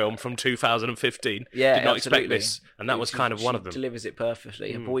 10 film from 2015. Yeah, did not expect this, and that was kind of one of them. Delivers it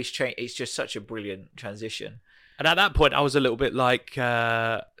perfectly. Her voice change. It's just such a brilliant transition. And at that point, I was a little bit like,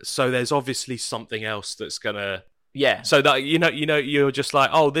 so there's obviously something else that's gonna. Yeah. So that you're just like,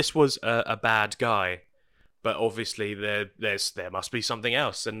 oh, this was a bad guy, but obviously there must be something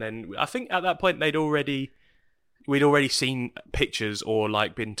else. And then I think at that point we'd already seen pictures or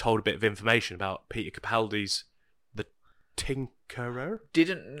like been told a bit of information about Peter Capaldi's The Tinkerer.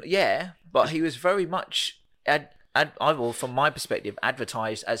 But he was very much, from my perspective,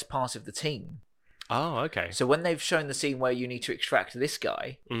 advertised as part of the team. Oh, okay. So when they've shown the scene where you need to extract this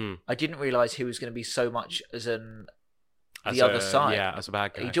guy, I didn't realise he was going to be so much as the other side. Yeah, as a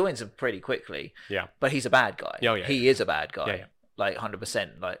bad guy. He joins them pretty quickly. Yeah. But he's a bad guy. Yeah. He is a bad guy. Yeah. Like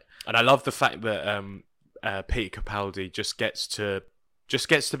 100%. Like. And I love the fact that Peter Capaldi just gets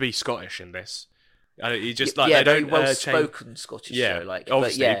to be Scottish in this. He just like they don't well spoken Scottish. Yeah, though, like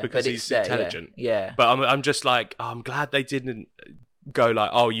obviously because he's intelligent. Yeah. But I'm just like, I'm glad they didn't go like,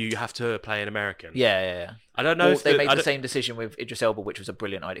 oh, you have to play an American. Yeah. I don't know if they made the same decision with Idris Elba, which was a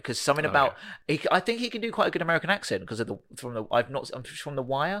brilliant idea because something about I think he can do quite a good American accent because of I'm from The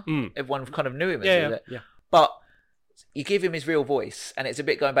Wire. Everyone kind of knew him. Yeah. But you give him his real voice, and it's a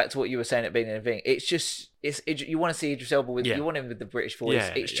bit going back to what you were saying at being in a thing. It's just you want to see Idris Elba with you want him with the British voice.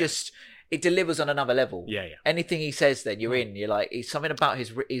 Yeah, it's just it delivers on another level. Yeah. Anything he says, then you're in. You're like, it's something about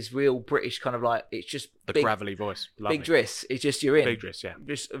his real British kind of like. It's just the gravelly voice. Lovely. Big Driss. It's just you're in. Big Driss, yeah.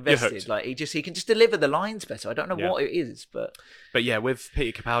 Just invested. Like he can just deliver the lines better. I don't know what it is, but yeah, with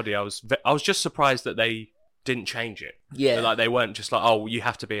Peter Capaldi, I was just surprised that they didn't change it. Yeah, like they weren't just like, oh, you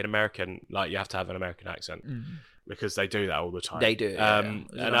have to be an American. Like you have to have an American accent. Because they do that all the time. They do. And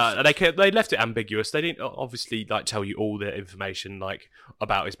they left it ambiguous. They didn't obviously like tell you all the information like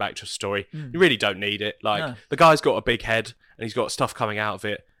about his backstory. You really don't need it. Like the guy's got a big head and he's got stuff coming out of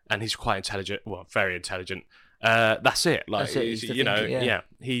it, and he's quite intelligent. Well, very intelligent. That's it. Like That's it, he's the you know, thinker, yeah.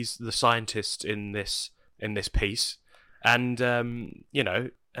 he's the scientist in this piece, and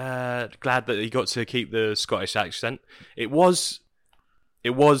glad that he got to keep the Scottish accent. It was.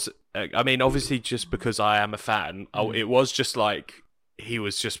 I mean, obviously, just because I am a fan, it was just like he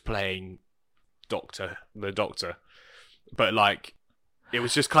was just playing the Doctor, but like it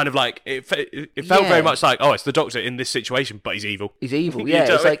was just kind of like it felt very much like, oh, it's the Doctor in this situation, but he's evil. He's evil,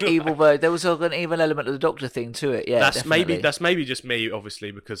 yeah. It's like evil, but there was an evil element of the Doctor thing to it. Yeah, that's maybe just me,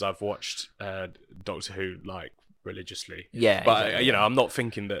 obviously, because I've watched Doctor Who like religiously. Yeah, but exactly. I'm not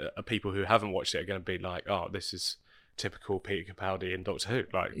thinking that people who haven't watched it are going to be like, oh, this is typical Peter Capaldi in Doctor Who.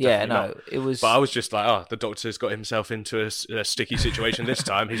 Like, yeah, no, not. it was. But I was just like, oh, the Doctor's got himself into a sticky situation this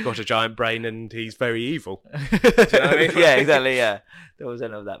time. He's got a giant brain and he's very evil. Do you know what I mean? Yeah, exactly. Yeah, there was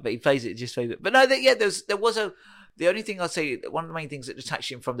none of that, but he plays it. But no, there was a. The only thing I'd say, one of the main things that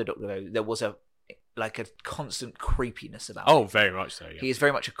detached him from the Doctor, though, there was a constant creepiness about him. Oh, very much so. Yeah. He is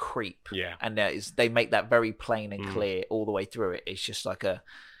very much a creep. Yeah, and they make that very plain and clear all the way through it. It's just like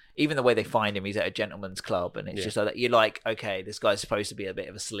even the way they find him, he's at a gentleman's club, and it's just like that. You're like, okay, this guy's supposed to be a bit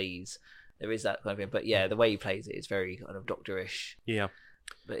of a sleaze. There is that kind of thing, but yeah, the way he plays it is very kind of Doctor-ish. Yeah,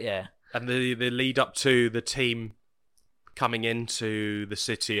 but yeah, and the lead up to the team coming into the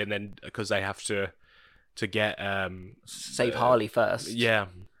city, and then because they have to get save Harley first. Yeah,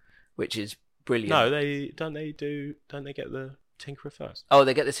 which is brilliant. No, don't they get the Tinkerer first? Oh,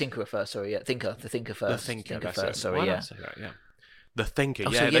 they get the Tinkerer first. Sorry, yeah, the Thinker first. The Thinker first. It. Sorry, Why yeah. Not say that? Yeah. The Thinker,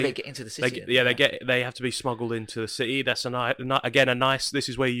 so they get into the city. They have to be smuggled into the city. That's a nice. This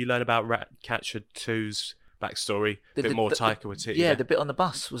is where you learn about Ratcatcher 2's backstory. A bit more Taika Waititi. Yeah, the bit on the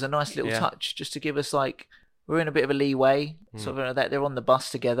bus was a nice little touch, just to give us like we're in a bit of a leeway, sort of that they're on the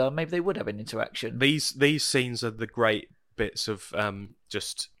bus together. Maybe they would have an interaction. These scenes are the great bits of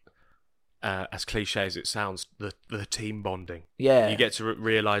just. As cliche as it sounds, the team bonding. Yeah, you get to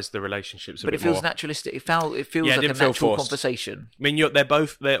realise the relationships. But it feels naturalistic. It feels like a natural conversation. I mean,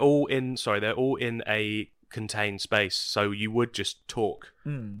 they're all in a contained space, so you would just talk.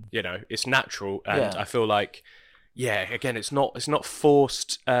 You know, it's natural, and I feel like, again, it's not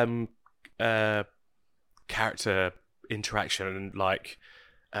forced character interaction and like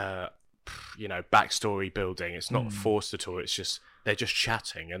backstory building. It's not forced at all. It's just. They're just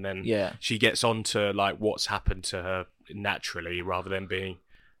chatting, and then she gets on to like what's happened to her naturally, rather than being,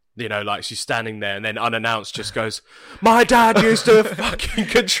 like she's standing there and then unannounced just goes, "My dad used to fucking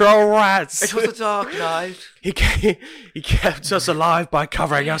control rats. It was a dark night. He kept us alive by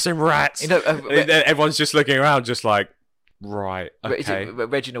covering us in rats." Everyone's just looking around, just like, right, okay. Is it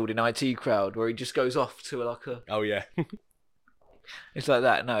Reginald in IT Crowd, where he just goes off to like a? Oh yeah. It's like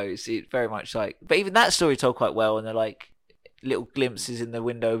that. No, it's very much like, but even that story told quite well, and they're like. Little glimpses in the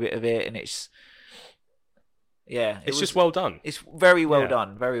window bit of it, and it's just well done. It's very well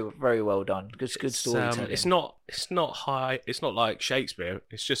done, very very well done. Good storytelling. It's not high. It's not like Shakespeare.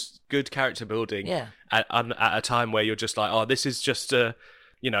 It's just good character building. Yeah. At a time where you're just like, oh, this is just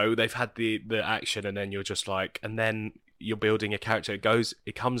they've had the action, and then you're just like, and then you're building a character.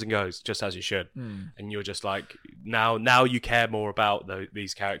 It comes and goes just as it should, and you're just like, now you care more about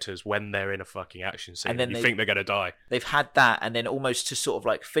these characters when they're in a fucking action scene. And then you think they're gonna die. They've had that, and then almost to sort of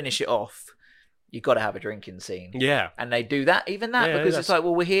like finish it off, you got to have a drinking scene. Yeah, and they do that, because it's like,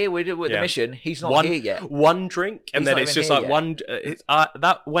 well, we're here, we're at the mission. He's not here yet. One drink, and then it's just like one.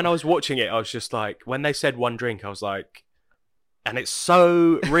 That when I was watching it, I was just like, when they said one drink, I was like. And it's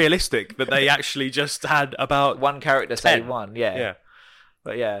so realistic that they actually just had about one character 10. Say one, yeah.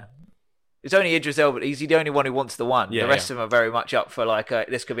 But yeah, it's only Idris Elba. He's the only one who wants the one. The rest of them are very much up for like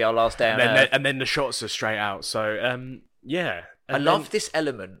this could be our last day on Earth. And then the shots are straight out. So I love this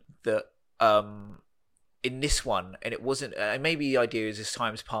element that in this one, and it wasn't. Maybe the idea is as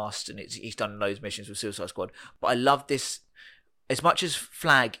time's passed and he's done those missions with Suicide Squad. But I love this as much as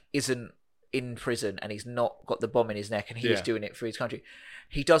Flag isn't. In prison and he's not got the bomb in his neck and he's doing it for his country.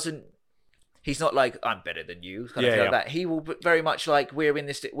 He's not like I'm better than you kind of like that. He will very much like we're in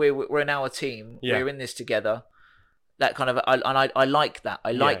this. We're in our team. We're in this together. That kind of I like that.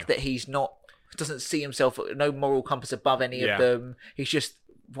 I like that he's not doesn't see himself no moral compass above any of them. He's just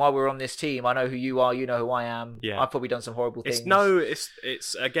while we're on this team. I know who you are. You know who I am. I've probably done some horrible things.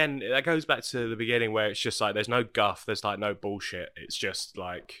 It's again that goes back to the beginning where it's just like there's no guff. There's like no bullshit. It's just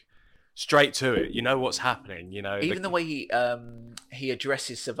like. Straight to it, you know what's happening. Even the way he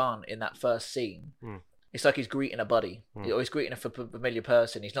addresses Savant in that first scene, it's like he's greeting a buddy, or he's greeting a familiar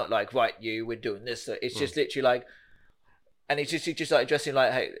person. He's not like, right, we're doing this. It's just literally like, and he's just like addressing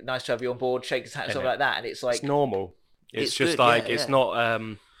like, hey, nice to have you on board, shake his hand, stuff like that, and it's like it's normal. It's just good, like it's not.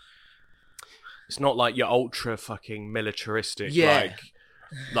 It's not like you're ultra fucking militaristic. Yeah.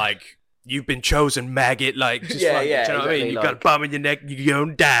 Like you've been chosen, maggot. Like, just Yeah, like, yeah, do you know what I mean? exactly, You've like- got a bum in your neck. You're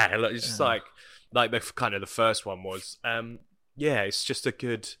gonna die. Like, it's just like the kind of the first one was. Yeah, it's just a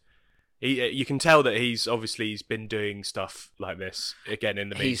good. You can tell that he's been doing stuff like this again in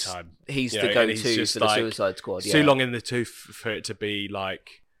the meantime. He's You the know, and go-to he's just for the like- Suicide Squad. It's Yeah. too long in the tooth for it to be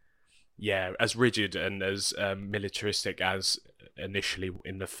like, yeah, as rigid and as militaristic as initially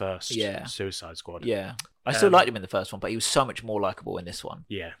in the first Yeah. Suicide Squad. Yeah. I still liked him in the first one, but he was so much more likable in this one.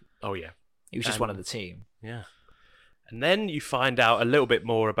 Yeah. Oh yeah. He was just one of the team. Yeah. And then you find out a little bit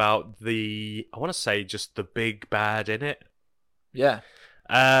more about I want to say just the big bad in it. Yeah.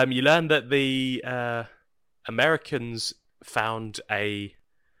 You learn that the Americans found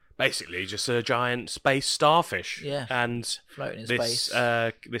basically just a giant space starfish. Yeah. And Floating in this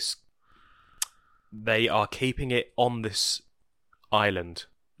space. they are keeping it on this island,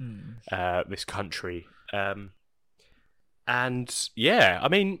 Hmm. this country. And yeah, I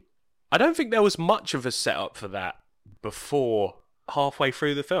mean, I don't think there was much of a setup for that before halfway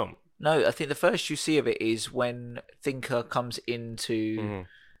through the film. No, I think the first you see of it is when Thinker comes in to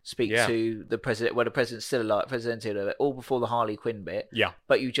speak Yeah. to the president, when the president's still alive, all before the Harley Quinn bit. Yeah.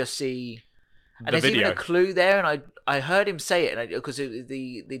 But you just see, and The there's video. even a clue there, and I heard him say it, and because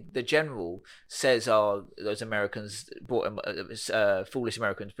the general says, "Oh, those Americans brought him, foolish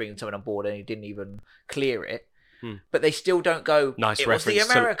Americans bringing someone on board, and he didn't even clear it." But they still don't go. Nice It was reference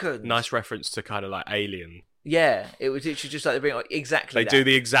the Americans. nice reference to kind of like Alien. Yeah, it was literally just like they bring exactly. They that. do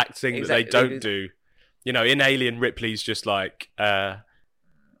the exact thing that they Exactly. don't do. You know, in Alien, Ripley's just like,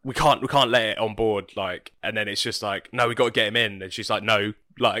 we can't let it on board, like, and then it's just like, no, we got to get him in, and she's like, no,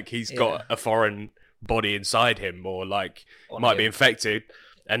 like he's got a foreign body inside him, or like might be infected,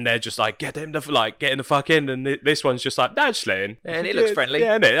 and they're just like, get in the fuck in, and this one's just like, no, just let in. And it looks friendly.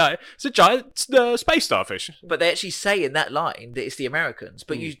 Yeah, innit? Like, it's a giant space starfish. But they actually say in that line that it's the Americans,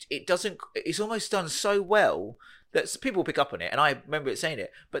 but it doesn't. It's almost done so well that people pick up on it, and I remember it saying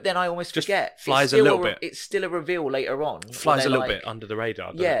it. But then I almost Just forget. flies It's still a little bit. It's still a reveal later on. when Flies a they're little like- bit under the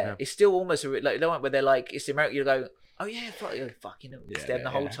radar. doesn't Yeah, it? it's still almost like the one where they're like, "It's the American." You go, "Oh yeah, fucking, it's them the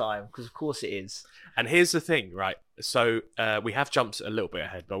whole time," because of course it is. And here's the thing, right? So we have jumped a little bit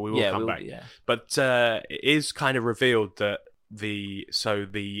ahead, but we will come back. Yeah. But it is kind of revealed that the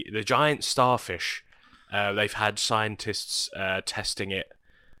giant starfish, they've had scientists testing it,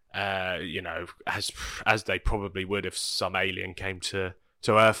 you know, as they probably would if some alien came to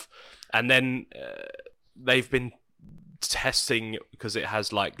Earth, and then they've been testing because it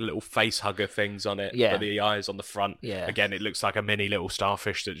has like little face hugger things on it Yeah. for the eyes on the front. Yeah. Again, it looks like a mini little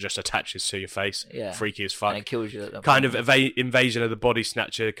starfish that just attaches to your face. Yeah. Freaky as fuck. And it kills you. At that Kind point. of invasion of the body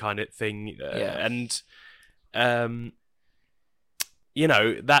snatcher kind of thing. Yeah. And you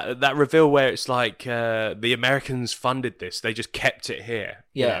know, that reveal where it's like the Americans funded this, they just kept it here.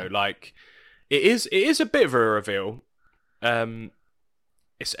 Yeah. You know, like it is a bit of a reveal.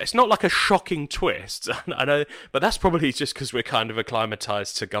 It's not like a shocking twist, I know, but that's probably just because we're kind of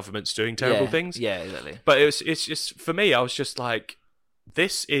acclimatized to governments doing terrible things. Yeah, exactly. But it's just, for me, I was just like,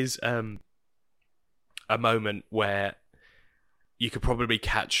 this is a moment where you could probably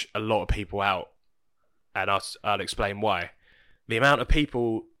catch a lot of people out, and I'll explain why. The amount of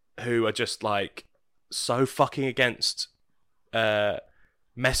people who are just like so fucking against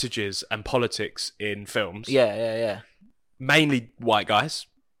messages and politics in films, Yeah. mainly white guys,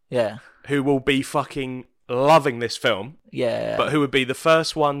 Yeah. who will be fucking loving this film, Yeah. but who would be the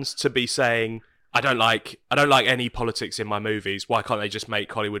first ones to be saying, I don't like any politics in my movies. Why can't they just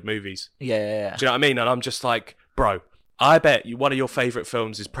make Hollywood movies? Yeah. Do you know what I mean? And I'm just like, bro, I bet one of your favorite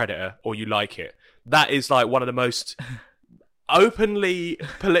films is Predator, or you like it. That is like one of the most openly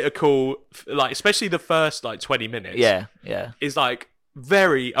political, like especially the first like 20 minutes. Yeah. Is like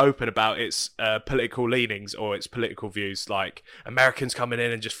very open about its political leanings or its political views. Like Americans coming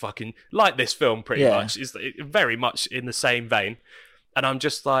in and just fucking like this film pretty much is very much in the same vein. And I'm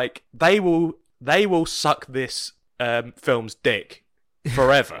just like, they will suck this film's dick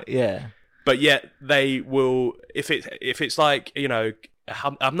forever. Yeah. But yet they will, if it's like, you know,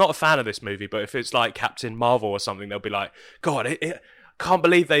 I'm not a fan of this movie, but if it's like Captain Marvel or something, they'll be like, God, can't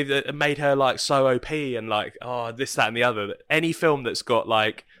believe they've made her like so OP and like, oh, this, that, and the other. Any film that's got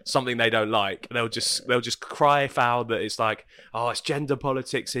like something they don't like, they'll just cry foul that it's like, oh, it's gender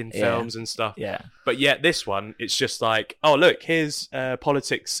politics in films and stuff. Yeah. But yet this one, it's just like, oh, look, here's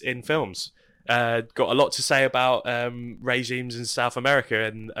politics in films. Got a lot to say about regimes in South America,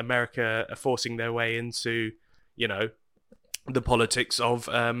 and America are forcing their way into, you know, the politics of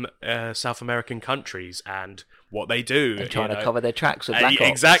South American countries and what they do. And trying to cover their tracks with Black Ops.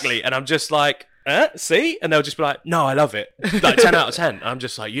 Exactly. And I'm just like, See? And they'll just be like, no, I love it. Like 10 out of 10. I'm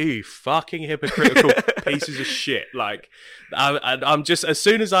just like, you fucking hypocritical pieces of shit. Like, I'm just, as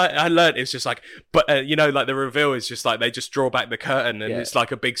soon as I learned, it's just like, but, you know, like the reveal is just like, they just draw back the curtain and it's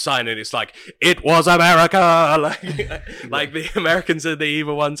like a big sign and it's like, it was America. Like the Americans are the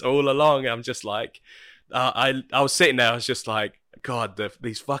evil ones all along. I'm just like, I was sitting there, I was just like, God,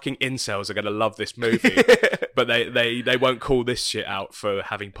 these fucking incels are going to love this movie. But they won't call this shit out for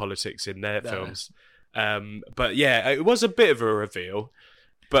having politics in their films. But yeah, it was a bit of a reveal.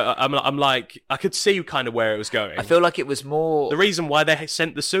 But I'm like, I could see kind of where it was going. I feel like it was more the reason why they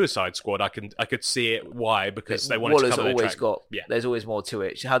sent the Suicide Squad. I could see it why, because they wanted to cover their track. There's always more to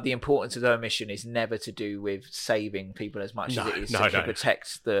it. How the importance of their mission is never to do with saving people as much as it is to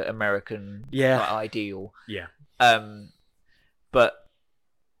protect the American ideal. Yeah. But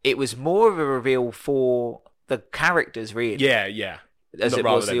it was more of a reveal for the characters, really. Yeah. As it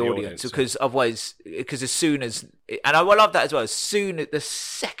was the audience, because otherwise, because as soon as, and I love that as well, the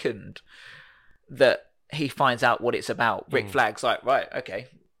second that he finds out what it's about, Rick Flag's like, right, okay,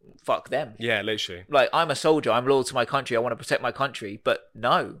 fuck them. Yeah, literally. Like, I'm a soldier, I'm loyal to my country, I want to protect my country, but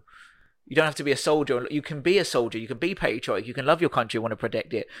no. You don't have to be a soldier. You can be a soldier. You can be patriotic. You can love your country and want to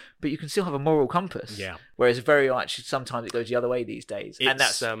protect it, but you can still have a moral compass. Yeah. Whereas very much sometimes it goes the other way these days, and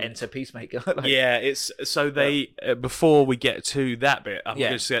that's enter Peacemaker. It's so they before we get to that bit, I'm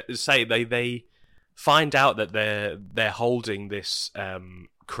going to say they find out that they're holding this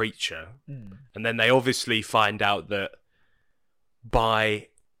creature, and then they obviously find out that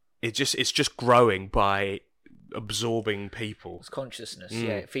it's just growing by absorbing people's consciousness.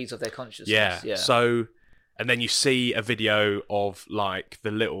 It feeds off their consciousness. Yeah. So, and then you see a video of like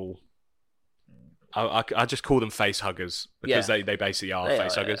the little I just call them face huggers because they basically are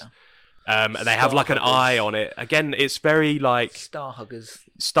face huggers. And they have like an eye on it. Again, it's very like star huggers.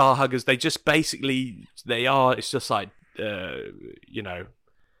 They just basically it's just like you know,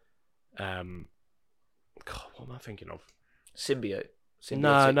 God, what am I thinking of? Symbiote.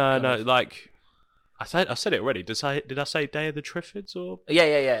 No, like I said it already. Did I say Day of the Triffids or?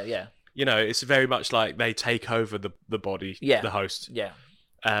 Yeah. You know, it's very much like they take over the body, the host. Yeah.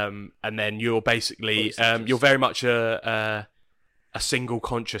 And then you're basically you're very much a single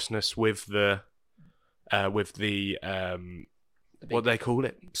consciousness with the what do they call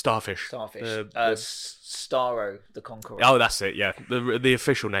it? Starfish. Starro the Conqueror. Oh, that's it. Yeah, the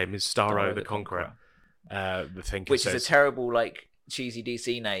official name is Starro the Conqueror. The thing, which is a terrible like cheesy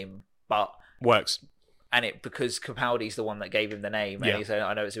DC name, but works. And because Capaldi's the one that gave him the name, and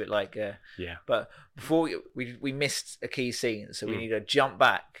I know it's a bit like But before we missed a key scene, so we need to jump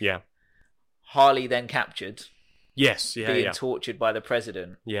back. Yeah. Harley then captured. Yes. Being tortured by the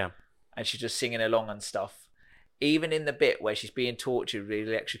president. Yeah. And she's just singing along and stuff. Even in the bit where she's being tortured with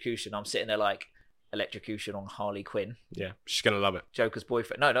electrocution, I'm sitting there like, electrocution on Harley Quinn. Yeah, she's gonna love it. Joker's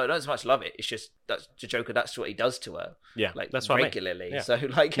boyfriend. No, not as much love it. It's just that's the Joker. That's what he does to her. Yeah, like that's what regularly. I mean. Yeah. So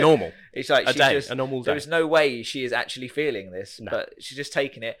like normal. It's like a normal day. There's no way she is actually feeling this, but she's just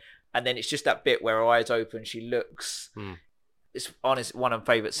taking it. And then it's just that bit where her eyes open. She looks. It's honest. One of my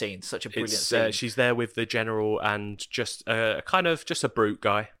favourite scenes. Such a brilliant scene. She's there with the general and just kind of just a brute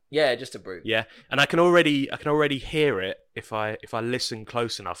guy. Yeah, just a brute. Yeah, and I can already hear it if I listen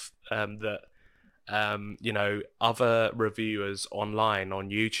close enough. That. You know, other reviewers online on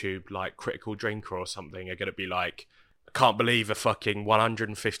YouTube, like Critical Drinker or something, are going to be like, I can't believe a fucking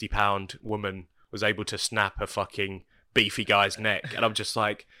 150-pound woman was able to snap a fucking beefy guy's neck. And I'm just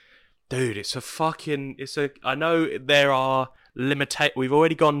like, dude, I know there are we've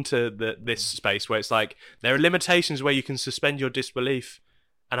already gone to this space where it's like, there are limitations where you can suspend your disbelief.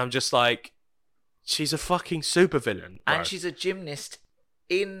 And I'm just like, she's a fucking supervillain. And she's a gymnast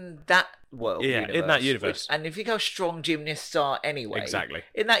in that world, in that universe. And if you go how strong gymnasts are anyway, exactly,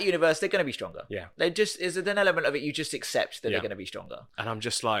 in that universe, they're going to be stronger. Yeah, they just is an element of it. You just accept that they're going to be stronger. And I'm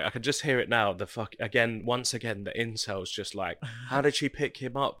just like, I can just hear it now. Once again, the incels just like, how did she pick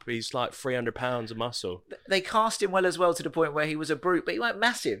him up? He's like 300 pounds of muscle. They cast him well as well to the point where he was a brute, but he weren't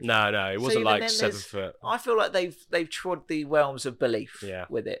massive. No, it wasn't like 7 foot. I feel like they've trod the realms of belief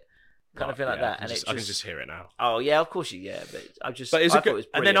with it. Kind of feel like that, I can just hear it now. Oh yeah, of course but I just. But I thought it was brilliant.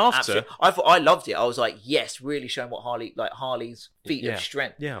 And then after, I loved it. I was like, yes, really showing what Harley's feat of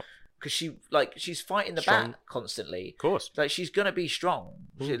strength. Yeah, because she's fighting the bat constantly. Of course, like she's gonna be strong,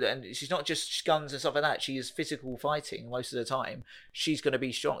 and she's not just guns and stuff like that. She is physical fighting most of the time. She's gonna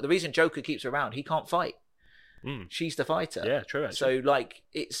be strong. The reason Joker keeps her around, he can't fight. She's the fighter. Yeah, true. Actually. So like,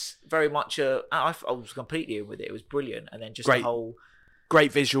 it's very much I was completely in with it. It was brilliant, and then just the whole.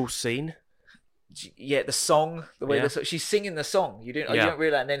 Great visual scene. yeah, the song, the way Yeah. she's singing the song, you Yeah. don't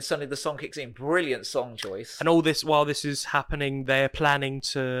realize, and then suddenly the song kicks in. Brilliant song choice. And all this while this is happening, they're planning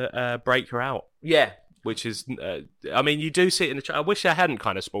to break her out, Yeah, which is, I mean, you do see it in the trailer. I wish I hadn't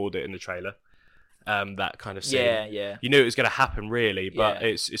kind of spoiled it in the trailer. That kind of scene. yeah. You knew it was going to happen, really, but Yeah.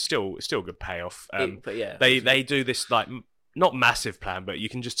 it's still a good payoff. But yeah, They do this like not massive plan, but you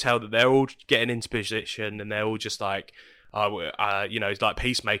can just tell that they're all getting into position, and they're all just like, it's like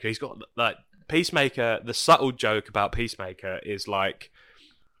Peacemaker. He's got like Peacemaker. The subtle joke about Peacemaker is like,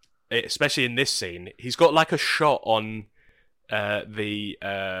 especially in this scene, he's got like a shot on the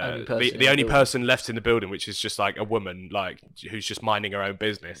only person left in the building, which is just like a woman, like who's just minding her own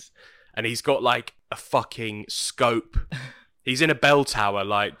business, and he's got like a fucking scope. He's in a bell tower,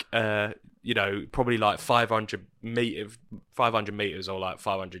 like probably like 500 meters or like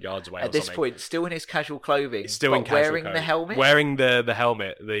 500 yards away. At this point, still in his casual clothing, still in casual wearing clothes. the helmet, wearing the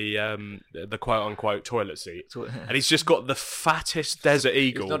helmet, the quote unquote toilet seat, and he's just got the fattest Desert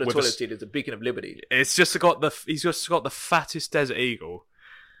Eagle. It's not a toilet seat; it's a beacon of liberty. He's just got the fattest Desert Eagle.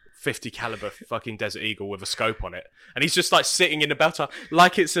 50 caliber fucking Desert Eagle with a scope on it, and he's just like sitting in a bell tower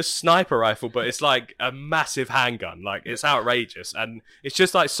like it's a sniper rifle, but it's like a massive handgun. Like, it's outrageous, and it's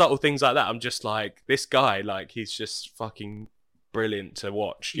just like subtle things like that. I'm just like, this guy, like, he's just fucking brilliant to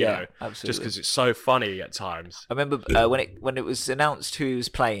watch. You know? Absolutely. Just because it's so funny at times. I remember when it was announced who was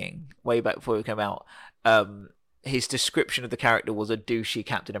playing way back before it came out. His description of the character was a douchey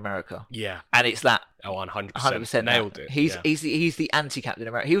Captain America. Yeah. And it's that. Oh, 100%. 100% Nailed it. He's the anti-Captain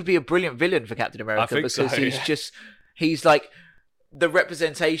America. He would be a brilliant villain for Captain America because so, he's like the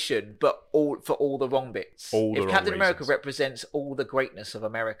representation, but for all the wrong bits. If Captain America represents all the greatness of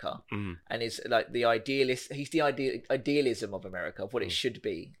America and is like the idealist, he's the idealism of America, of what it should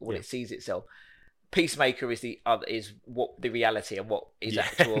be, what it sees itself. Peacemaker is what the reality and what is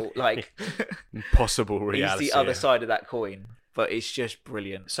actual, like possible reality. He's the other side of that coin, but it's just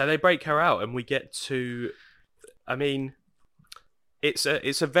brilliant. So they break her out, and we get to, I mean, it's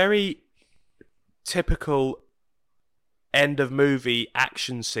a very typical end of movie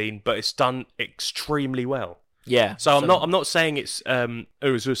action scene, but it's done extremely well. Yeah. So I'm not saying it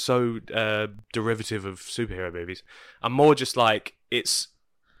was just so derivative of superhero movies. I'm more just like it's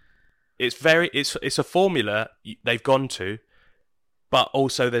a formula they've gone to, but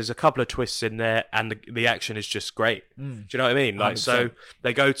also there's a couple of twists in there, and the action is just great. Do you know what I mean? Like, 100%. So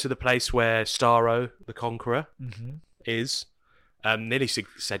they go to the place where Starro the Conqueror is. Nearly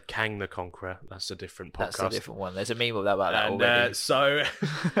said Kang the Conqueror. That's a different podcast. That's a different one. There's a meme about that already.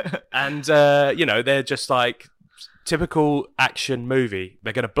 They're just like typical action movie.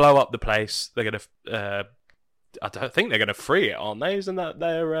 They're going to blow up the place. They're going to. I don't think they're going to free it, aren't they? Isn't that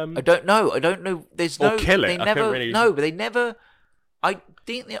their? I don't know. There's no. Or kill it. They never. No, but they never. I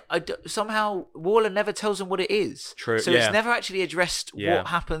think somehow Waller never tells them what it is. True. So it's never actually addressed Yeah. what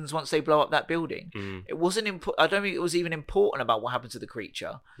happens once they blow up that building. It wasn't. I don't think it was even important about what happened to the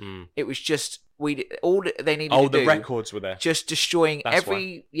creature. It was just all they needed to do. The records were there. Just destroying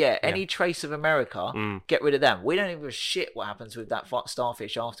any trace of America. Get rid of them. We don't even give a shit what happens with that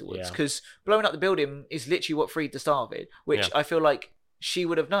starfish afterwards, because blowing up the building is literally what freed the starfish, which I feel like she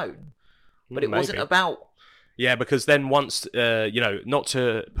would have known, but it wasn't about. Yeah, because then once, not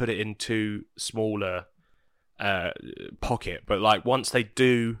to put it in too smaller pocket, but like once they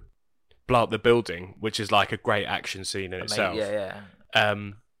do blow up the building, which is like a great action scene in itself. Yeah.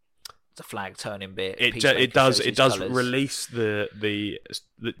 It's a flag turning bit. It does release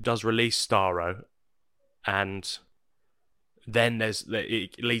it does release Starro, and then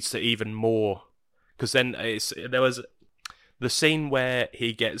it leads to even more, because then there was the scene where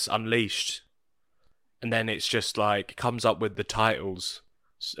he gets unleashed. And then it's just like, comes up with the titles,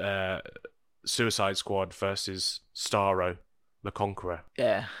 Suicide Squad versus Starro, the Conqueror.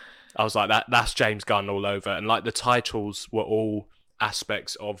 Yeah. I was like, that's James Gunn all over. And like the titles were all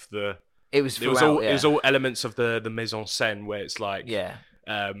aspects of it was all elements of the mise en scène, where it's like,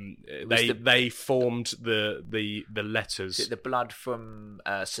 they formed the letters. The blood from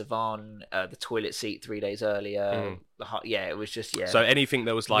Savan, the toilet seat 3 days earlier. It was just So anything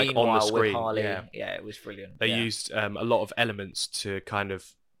that was like on the screen, with Harley, it was brilliant. They used a lot of elements to kind of.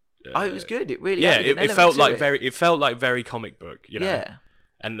 It was good. It really. It felt like very comic book. Yeah.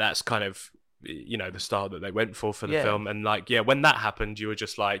 And that's kind of the style that they went for the film. And like when that happened, you were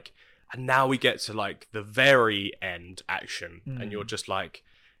just like. And now we get to like the very end action, and you're just like,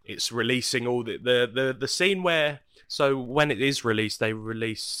 it's releasing all the scene where. So when it is released, they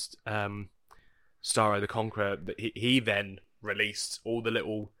released Starro the Conqueror. He then released all the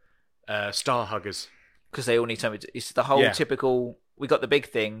little star huggers, because they all need something. It's the whole typical we got the big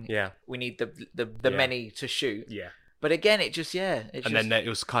thing. Yeah. We need the many to shoot. Yeah. But again, it just then it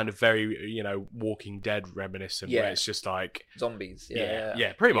was kind of very, Walking Dead reminiscent, where it's just like zombies.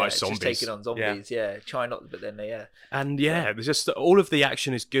 Pretty much zombies. Just taking on zombies. Try not, but then And there's just all of the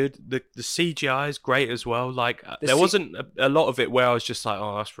action is good. The CGI is great as well. Like there wasn't a lot of it where I was just like,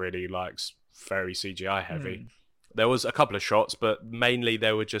 oh, that's really like very CGI heavy. There was a couple of shots, but mainly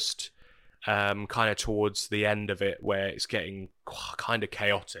they were just kind of towards the end of it where it's getting kind of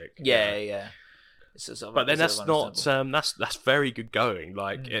chaotic. Yeah. But then that's not that's very good going.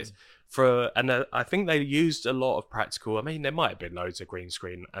 Like it's I think they used a lot of practical. I mean, there might have been loads of green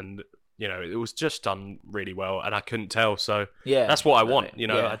screen, and it was just done really well, and I couldn't tell. So that's what I want.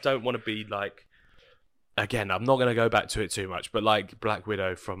 I don't want to be like. Again, I'm not going to go back to it too much, but like Black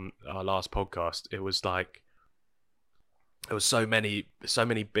Widow from our last podcast, it was like there was so many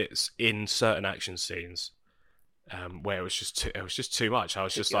bits in certain action scenes. Where it was just too much. I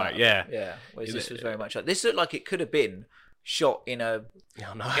was just like, Whereas this was very much like this. Looked like it could have been shot in a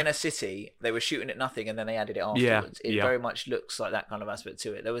city. They were shooting at nothing, and then they added it afterwards. It very much looks like that kind of aspect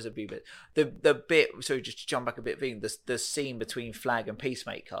to it. There was a few bit. The bit. So just to jump back a bit, the scene between Flag and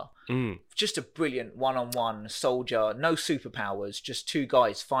Peacemaker. Just a brilliant one-on-one soldier, no superpowers, just two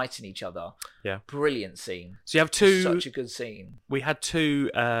guys fighting each other. Yeah, brilliant scene. So you have such a good scene. We had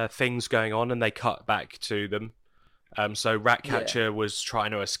two things going on, and they cut back to them. So Ratcatcher was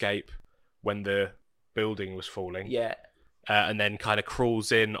trying to escape when the building was falling. Yeah. And then kind of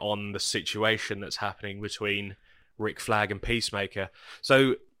crawls in on the situation that's happening between Rick Flag and Peacemaker.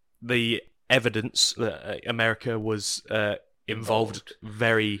 So the evidence that America was involved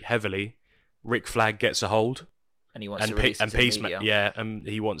very heavily. Rick Flag gets a hold. And he wants to release it to the media. Yeah, and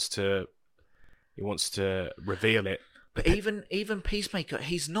he wants to reveal it. But even Peacemaker,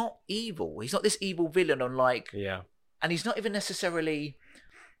 he's not evil. He's not this evil villain on like... Yeah. And he's not even necessarily,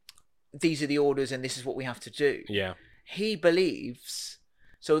 these are the orders and this is what we have to do. Yeah. He believes,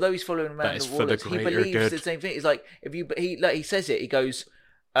 so although he's following around the orders, he believes the same thing. It's like, he says it, he goes,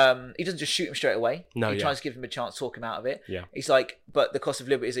 he doesn't just shoot him straight away. No, he tries to give him a chance, talk him out of it. Yeah. He's like, but the cost of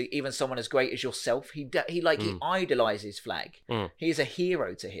liberty is even someone as great as yourself. He idolizes Flag. He is a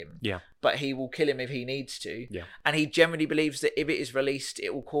hero to him. Yeah. But he will kill him if he needs to. Yeah. And he generally believes that if it is released,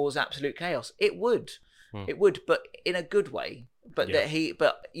 it will cause absolute chaos. It would. It would, but in a good way. But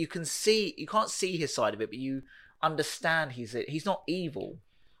but you can't see his side of it, but you understand he's not evil.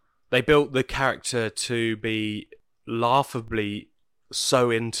 They built the character to be laughably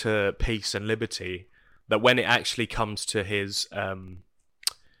so into peace and liberty that when it actually comes to his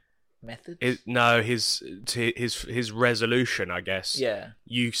methods, his resolution, I guess. Yeah,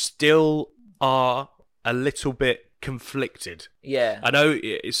 you still are a little bit conflicted. Yeah, I know.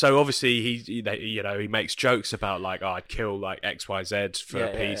 So obviously he makes jokes about like, I'd kill like XYZ for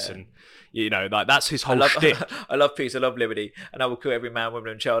peace, and like that's his whole shtick. I love peace, I love liberty, and I will kill every man,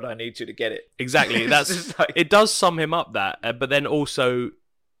 woman, and child I need to get it. Exactly. That's like... It does sum him up that, but then also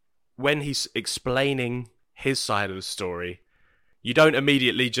when he's explaining his side of the story, you don't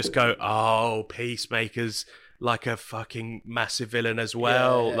immediately just go, "Oh, Peacemaker's like a fucking massive villain as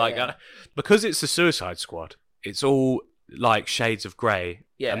well." Because it's the Suicide Squad. It's all like shades of grey,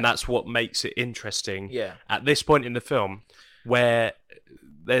 and that's what makes it interesting. Yeah. At this point in the film, where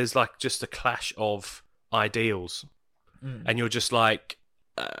there's like just a clash of ideals, and you're just like,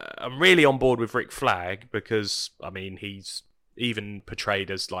 I'm really on board with Rick Flag because I mean he's even portrayed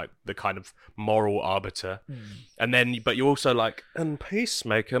as like the kind of moral arbiter, and then but you also like, and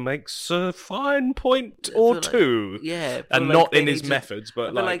Peacemaker makes a fine point or two, and like not in his methods,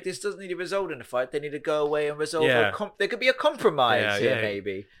 but like this doesn't need to resolve in a fight. They need to go away and resolve. There could be a compromise here,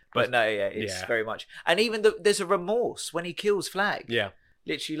 maybe, but no, it's very much. And even there's a remorse when he kills Flag. Yeah,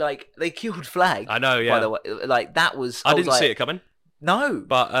 literally, like they killed Flag. I know. Yeah, by the way, like that was. I didn't see it coming. No,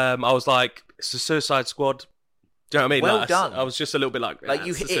 but I was like, it's a Suicide Squad. Do you know what I mean? Well done. I was just a little bit like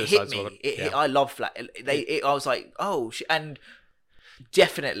it hit me. I love Flag. I was like, oh, and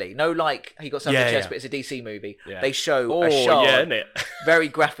definitely no, like he got something on the chest, but it's a DC movie. Yeah. They show a shard very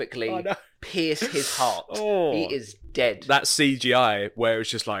graphically pierce his heart. He is dead. That CGI where it's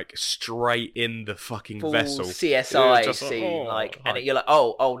just like straight in the fucking full vessel. CSI scene, and you're like,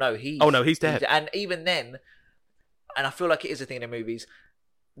 oh no, he's dead. And even then, and I feel like it is a thing in movies.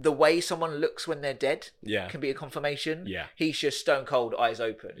 The way someone looks when they're dead can be a confirmation. Yeah. He's just stone cold, eyes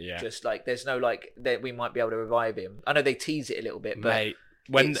open. Yeah. Just like, there's no like, that we might be able to revive him. I know they tease it a little bit, but... Mate,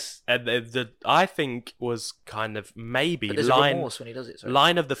 when I think was kind of maybe but there's a remorse when he does it. Sorry.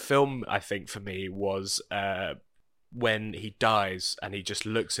 Line of the film, I think, for me, was when he dies and he just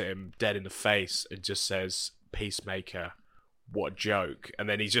looks at him dead in the face and just says, Peacemaker what a joke, and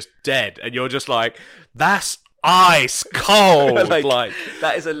then he's just dead, and you're just like, that's ice cold. like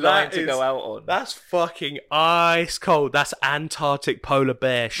that is a line to go out on. That's fucking ice cold. That's Antarctic polar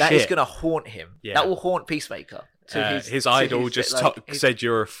bear shit. That is gonna haunt him. That will haunt Peacemaker. His idol just said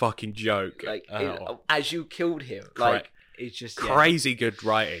you're a fucking joke. Like as you killed him. Like it's just crazy good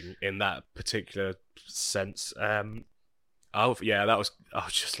writing in that particular sense. I was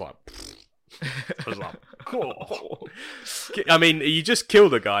just like, I was like, oh. I mean, you just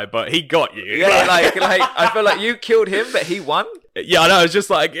killed a guy, but he got you. Yeah, like I feel like you killed him, but he won. Yeah, I know. It's just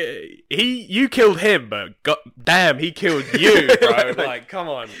like you killed him, but damn, he killed you, bro. Like, come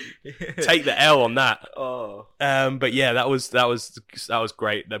on, take the L on that. Oh. But yeah, that was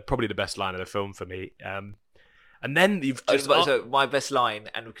great. Probably the best line of the film for me. And then you've just... So my best line,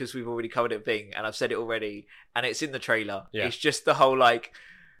 and because we've already covered it, and I've said it already, and it's in the trailer. Yeah. It's just the whole like,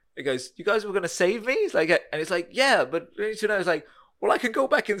 it goes, "You guys were gonna save me?" It's like, and it's like, yeah, but you need to know. It's like, well, I can go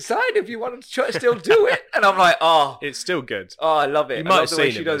back inside if you want to try to still do it. And I'm like, oh, it's still good. Oh, I love it. You might have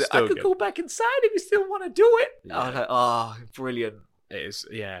seen it. But I could go back inside if you still want to do it. Yeah. I was like, oh, brilliant. It is,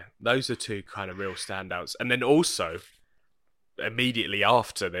 yeah. Those are two kind of real standouts, and then also immediately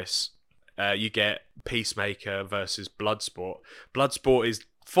after this. You get Peacemaker versus Bloodsport. Bloodsport is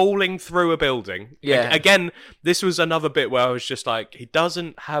falling through a building. Yeah. Again, this was another bit where I was just like, he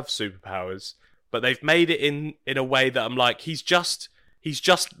doesn't have superpowers, but they've made it in a way that I'm like, he's just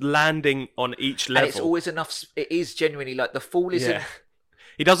landing on each level. And it's always enough. It is genuinely like the fall isn't. Yeah.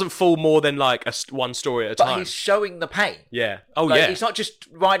 He doesn't fall more than like one story at a time. But he's showing the pain. Yeah. Oh, like, yeah. He's not just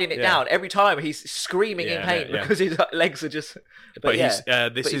riding it down. Every time he's screaming in pain because his legs are just... But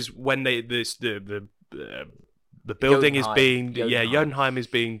this is when the building is being... Jotunheim. Yeah, Jotunheim is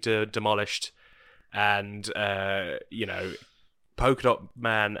being demolished. And, Polka Dot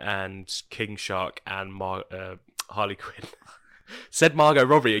Man and King Shark and Harley Quinn... said Margot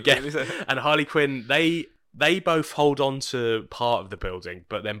Robbie again. And Harley Quinn, they both hold on to part of the building,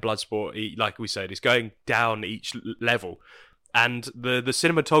 but then Bloodsport, like we said, is going down each level. And the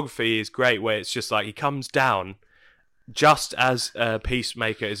cinematography is great, where it's just like he comes down just as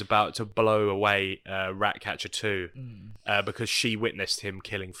Peacemaker is about to blow away Ratcatcher 2 because she witnessed him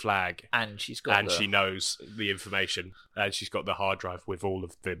killing Flag. And she knows the information. And she's got the hard drive with all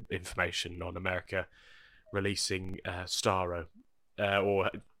of the information on America releasing Starro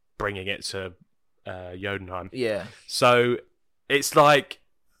or bringing it to... Jotunheim. Yeah. So it's like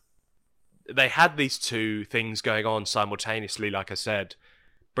they had these two things going on simultaneously, like I said.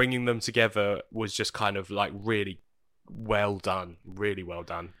 Bringing them together was just kind of like really well done.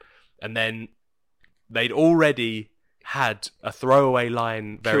 And then they'd already had a throwaway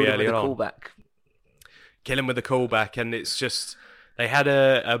line very early on. Kill him with a callback, and it's just... They had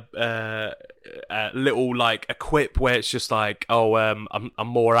a little like a quip where it's just like, oh, I'm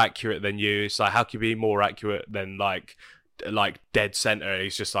more accurate than you. It's like, how can you be more accurate than like dead center? And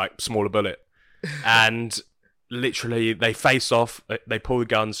he's just like smaller bullet, and literally they face off. They pull the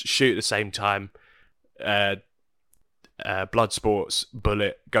guns, shoot at the same time. Bloodsport's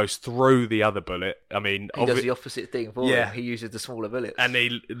bullet goes through the other bullet. I mean, he does the opposite thing for him. He uses the smaller bullet, and they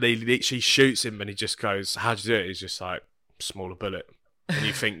literally shoots him, and he just goes, "How'd you do it?" He's just like, smaller bullet. And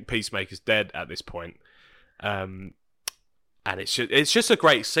you think Peacemaker's dead at this point. And it's just a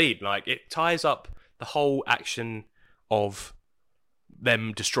great scene. Like, it ties up the whole action of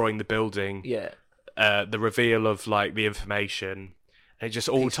them destroying the building. Yeah. The reveal of like the information. And it just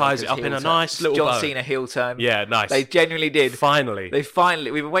all ties it up in a nice little John bow. Cena heel turn. Yeah, nice. They genuinely did. Finally. We've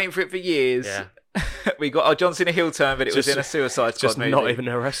been waiting for it for years. Yeah. We got our John Cena heel turn, but it was in a Suicide Squad movie. Not even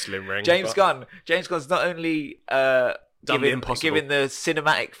a wrestling ring. James Gunn's not only giving the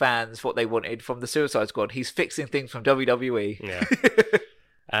cinematic fans what they wanted from the Suicide Squad, he's fixing things from WWE. Yeah.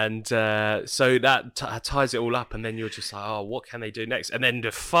 And so that ties it all up, and then you're just like, oh, what can they do next? And then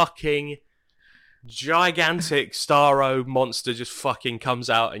the fucking gigantic Starro monster just fucking comes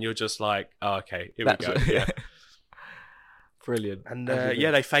out, and you're just like, oh, okay, here we go. Yeah. Brilliant. And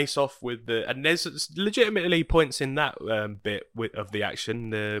they face off with and there's legitimately points in that bit of the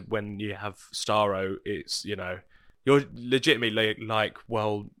action when you have Starro. It's, you're legitimately like,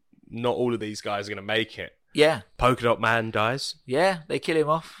 well, not all of these guys are going to make it. Yeah. Polka Dot Man dies. Yeah, they kill him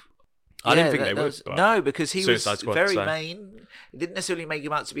off. I didn't think they would. No, because he was very main. It didn't necessarily make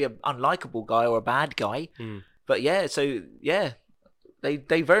him out to be an unlikable guy or a bad guy. But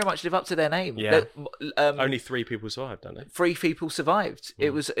they very much live up to their name. Yeah. Only 3 people survived, don't they? 3 people survived.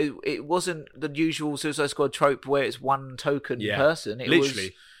 It wasn't the usual Suicide Squad trope where it's one token person. It literally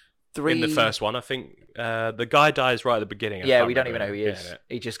was 3 in the first one. I think the guy dies right at the beginning. We don't even know who he is.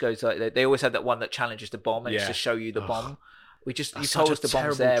 He just goes like, they always had that one that challenges the bomb, and it's to show you the bomb. You That's told such us a the bomb's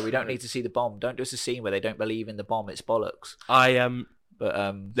terrible there. We don't trope. need to see the bomb. Don't do us a scene where they don't believe in the bomb. It's bollocks.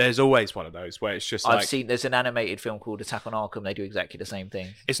 But There's always one of those where it's just I've like seen. There's an animated film called Attack on Arkham. They do exactly the same thing.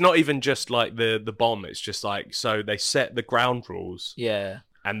 it's not even just like the bomb. It's just like so they set the ground rules Yeah.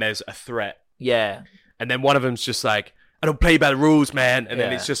 and there's a threat, Yeah. and then one of them's just like, I don't play by the rules, man, and then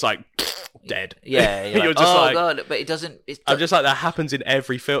Yeah. it's just like dead. Yeah. You're, You're like, just oh like, god, but it doesn't. I'm just like that happens in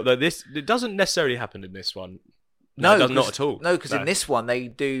every film. Though it doesn't necessarily happen in this one. No, it does not at all. No, because in this one they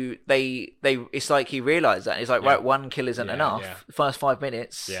do they it's like he realised that. It's like, right, one kill isn't Yeah, enough. yeah. The first 5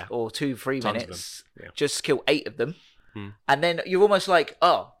 minutes Yeah. or 2-3 Tons of minutes, them. Yeah. just kill 8 of them. Hmm. And then you're almost like,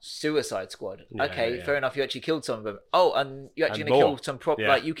 oh, Suicide Squad. Yeah, Okay, yeah. fair enough. You actually killed some of them. Oh, and you actually And gonna more. kill some Yeah.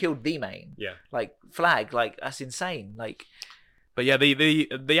 like you killed the main. Yeah. Like Flag. Like that's insane. Like But yeah,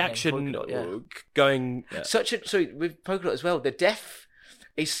 the action Polka Dot, yeah. going. with Polka Dot as well. The death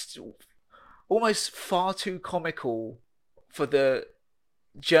is almost far too comical for the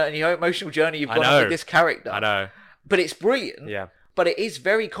journey, emotional journey you've I gone on know. with this character. I know. But it's brilliant. Yeah. But it is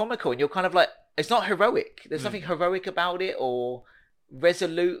very comical, and you're kind of like, it's not heroic. Hmm. There's nothing heroic about it or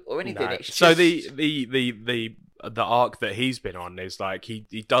resolute or anything. No. It's So just... the arc that he's been on is like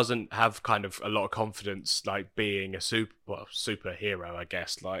he doesn't have kind of a lot of confidence like being a superhero, I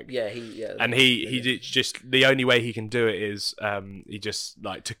guess, like and he did just the only way he can do it is he just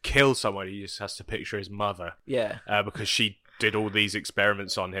like to kill someone he just has to picture his mother because she did all these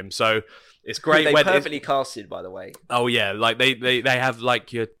experiments on him. So it's great They when perfectly casted, by the way. oh yeah, like they have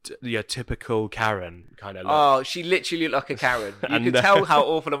like your typical Karen kind of look. Oh, she literally looked like a Karen. You And, could tell how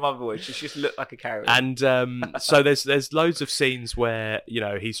awful her mother was. She just looked like a Karen. And so there's loads of scenes where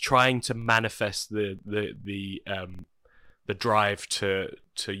he's trying to manifest the drive to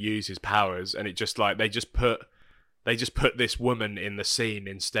use his powers, and it just like they just put this woman in the scene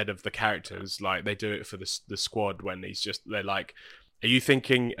instead of the characters. Like they do it for the squad when they're like, are you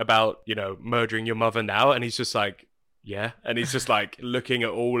thinking about murdering your mother now? And he's just like, yeah, and he's just like looking at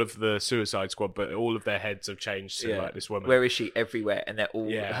all of the Suicide Squad, but all of their heads have changed to like this woman. Where is she? Everywhere, and they're all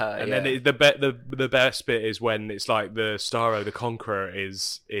her. And then the best bit is when it's like the Starro the Conqueror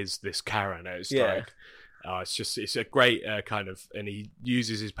is this Karen. It's like, it's a great kind of, and he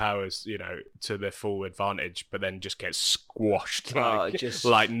uses his powers, to their full advantage, but then just gets squashed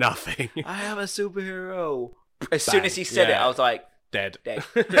like nothing. I am a superhero. As soon as he said it, I was like, dead.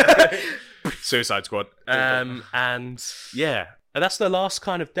 Suicide Squad. And that's the last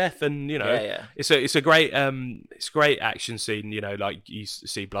kind of death, and it's a great action scene. Like you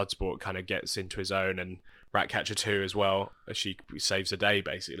see Bloodsport kind of gets into his own, and Ratcatcher 2 as well. She saves the day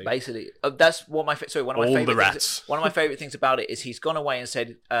basically. That's what one of my all favorite the rats. One of my favorite things about it is he's gone away and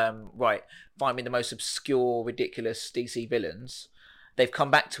said, right, find me the most obscure, ridiculous DC villains. They've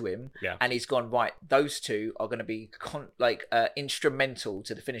come back to him, and he's gone, right, those two are going to be instrumental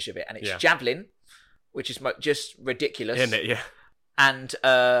to the finish of it. And it's Javelin, which is just ridiculous. Isn't it? Yeah. And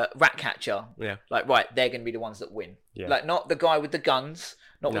Ratcatcher. Yeah. Like, right, they're going to be the ones that win. Yeah. Like, not the guy with the guns,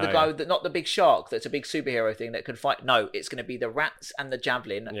 not the big shark that's a big superhero thing that can fight. No, it's going to be the rats and the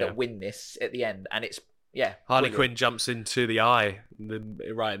Javelin that win this at the end. And it's, Harley brilliant. Quinn jumps into the eye,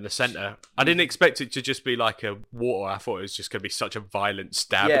 right in the centre. I didn't expect it to just be like a water. I thought it was just going to be such a violent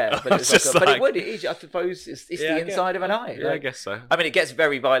stab. Yeah, but, but it would. It is, I suppose it's the inside of an eye. Yeah, I guess so. I mean, it gets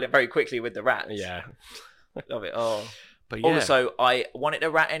very violent very quickly with the rats. Yeah. Love it. Oh. But yeah. Also, I wanted a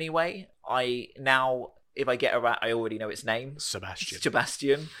rat anyway. If I get a rat, I already know its name.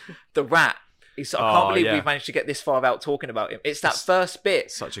 Sebastian. The rat. I can't believe we've managed to get this far without talking about him. It's that first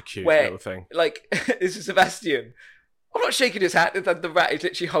bit. Such a cute where, little thing. Like, this is Sebastian. I'm not shaking his hand. The rat is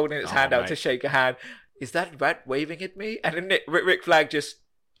literally holding its hand out to shake a hand. Is that rat waving at me? And then Rick Flag just,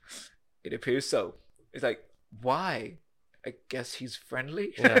 it appears so. It's like, why? I guess he's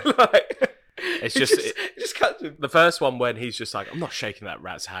friendly. Yeah. It's just cuts him. The first one when he's just like, I'm not shaking that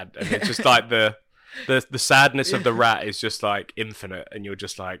rat's hand, and it's just like the sadness of the rat is just like infinite, and you're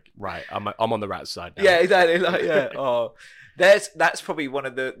just like, right, I'm on the rat side now. Yeah, exactly. Like, oh, that's probably one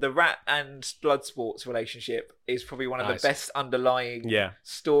of the rat and Bloodsport's relationship is probably one of the best underlying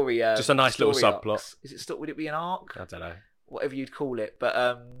story. Just a nice little subplot. Would it be an arc? I don't know. Whatever you'd call it,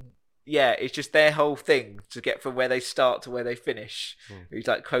 but it's just their whole thing to get from where they start to where they finish. He's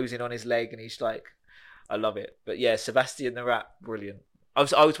like closing on his leg, and he's like, I love it. But yeah, Sebastian the rat, brilliant. I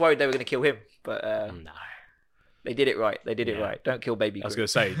was worried they were going to kill him, but no, they did it right. They did it right. Don't kill baby Groot. I was going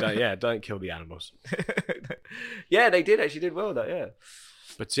to say, don't kill the animals. Yeah, they actually did well though. Yeah,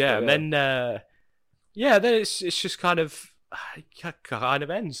 but and then then it's just kind of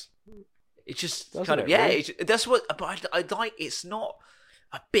ends. It just kind of that's what. But I like. It's not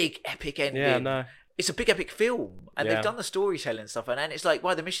a big epic ending. Yeah, no. it's a big epic film, and they've done the storytelling and stuff, and it's like,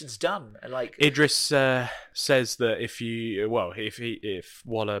 the mission's done, and like Idris says that if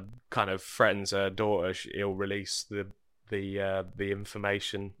Waller kind of threatens her daughter, he'll release the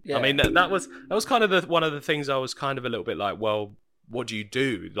information. Yeah. I mean, that was kind of one of the things I was kind of a little bit like, well, what do you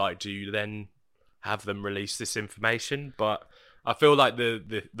do? Like, do you then have them release this information? But I feel like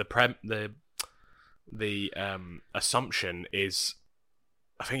the assumption is,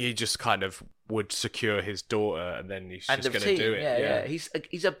 I think he just kind of would secure his daughter, and then he's just going to do it. Yeah.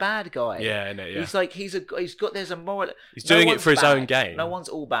 He's a bad guy. Yeah. He's like there's a moral. He's doing it for his own gain. No one's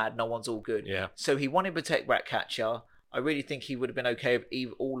all bad. No one's all good. Yeah. So he wanted to protect Ratcatcher. I really think he would have been okay if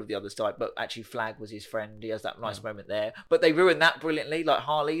all of the others died, but actually Flag was his friend. He has that nice moment there. But they ruined that brilliantly. Like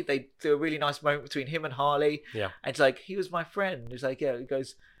Harley, they do a really nice moment between him and Harley. Yeah. And it's like, he was my friend. He's like, yeah. He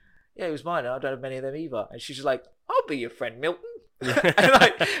goes, yeah, he was mine. I don't have many of them either. And she's just like, I'll be your friend, Milton. And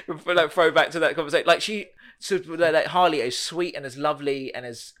like throw back to that conversation. Like Harley, as sweet and as lovely and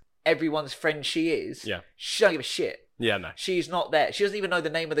as everyone's friend she is, she don't give a shit. Yeah, no. She's not there. She doesn't even know the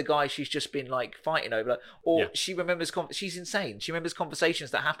name of the guy she's just been like fighting over. She remembers. She's insane. She remembers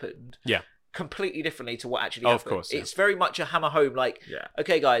conversations that happened. Yeah. Completely differently to what actually happened. Of course. Yeah. It's very much a hammer home. Like,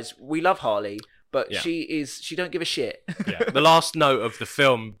 okay, guys, we love Harley, but she don't give a shit. Yeah. The last note of the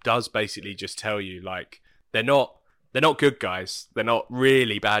film does basically just tell you, like, they're not good guys. They're not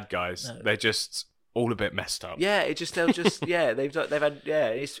really bad guys. No. They're just all a bit messed up. Yeah, they've had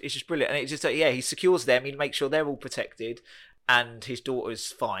it's just brilliant, and it's just he secures them, he makes sure they're all protected, and his daughter's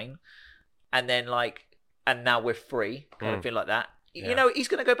fine, and then and now we're free, kind of thing like that. Yeah. You know, he's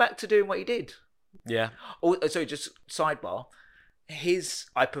going to go back to doing what he did. Yeah. Oh, sorry, just sidebar.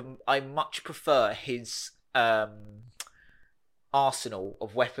 I much prefer his arsenal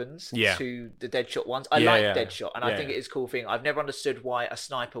of weapons to the Deadshot ones. I like Deadshot, and I think it is a cool thing. I've never understood why a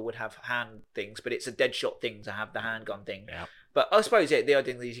sniper would have hand things, but it's a Deadshot thing to have the handgun thing. Yeah. But I suppose the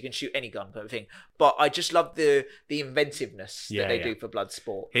idea is you can shoot any gun kind of thing. But I just love the inventiveness that they do for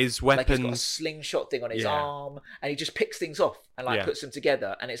Bloodsport. His weapons, like he's got a slingshot thing on his arm, and he just picks things off and puts them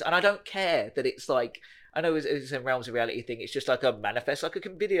together. And I don't care that it's like, I know it's a Realms of Reality thing. It's just like a manifest, like a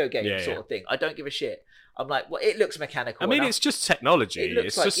video game sort of thing. I don't give a shit. I'm like, well, it looks mechanical. I mean, enough. It's just technology.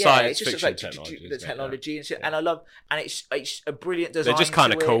 It's just science fiction technology. The technology and shit. And I love, and it's a brilliant design. They're just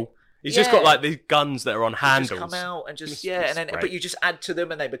kind of cool. He's just got like these guns that are on handles. Just come out and but you just add to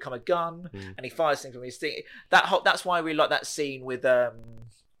them and they become a gun, and he fires things from his thing. That's why we like that scene with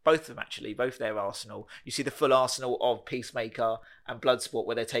both of them actually, both their arsenal. You see the full arsenal of Peacemaker and Bloodsport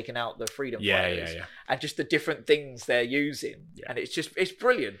where they're taking out the freedom fighters, and just the different things they're using, and it's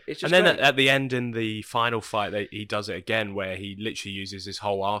brilliant. It's just and then great. at the end in the final fight, he does it again where he literally uses his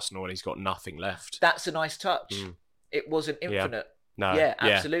whole arsenal and he's got nothing left. That's a nice touch. It wasn't infinite. No,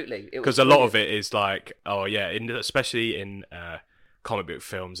 absolutely. Because a lot of it is like, especially in comic book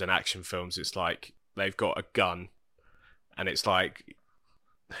films and action films, it's like they've got a gun, and it's like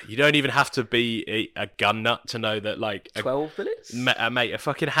you don't even have to be a gun nut to know that 12 bullets. Mate, a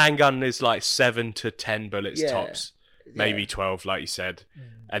fucking handgun is like 7 to 10 bullets tops, maybe 12, like you said.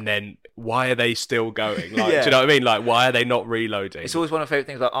 And then why are they still going? Like, do you know what I mean? Like, why are they not reloading? It's always one of my favorite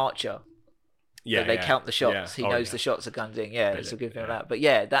things about Archer. Yeah, they count the shots. He knows the shots are gunned in. Yeah, it's a good thing about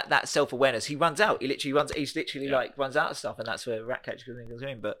that. But that self awareness. He runs out. He literally runs. He's literally runs out of stuff, and that's where Ratcatcher goes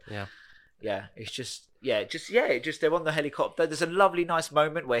in. But it's just they're on the helicopter. There's a lovely, nice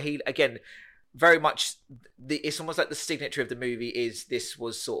moment where he again, very much. It's almost like the signature of the movie is this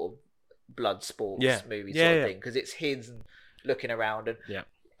was sort of Bloodsport movie sort of thing, because it's his looking around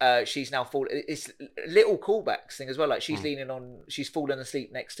and she's now fallen. It's little callbacks thing as well. Like she's she's fallen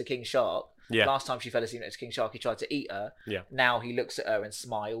asleep next to King Shark. Yeah. Last time she fell asleep next to King Shark, he tried to eat her. Yeah. Now he looks at her and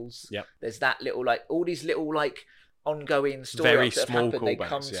smiles. Yeah. There's that little all these little ongoing stories that have happened. They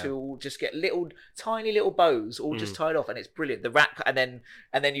come to all just get tiny little bows all just tied off, and it's brilliant. The rat, and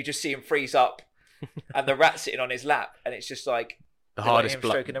then you just see him freeze up, and the rat sitting on his lap, and it's just like the hardest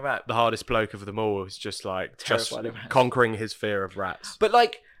bloke of them all is just conquering his fear of rats.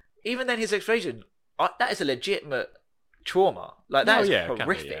 But even then, his explosion that is a legitimate trauma. That is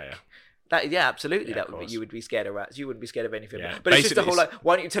horrific. Absolutely. You would be scared of rats. You wouldn't be scared of anything. Yeah. But it's just the whole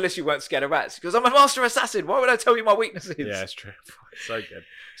why don't you tell us you weren't scared of rats? Because I'm a master assassin. Why would I tell you my weaknesses? Yeah, it's true. It's so good.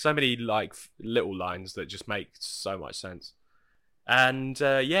 So many little lines that just make so much sense. And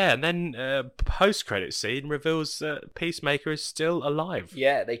and then post-credit scene reveals that Peacemaker is still alive.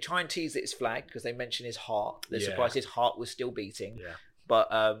 Yeah, they try and tease that it's Flag because they mention his heart. They're surprised his heart was still beating. Yeah. But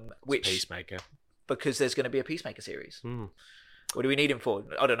which Peacemaker, because there's going to be a Peacemaker series. What do we need him for?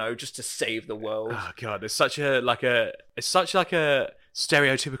 I don't know, just to save the world. Oh god, it's such a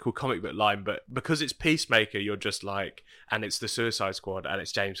stereotypical comic book line, but because it's Peacemaker, you're just like, and it's the Suicide Squad, and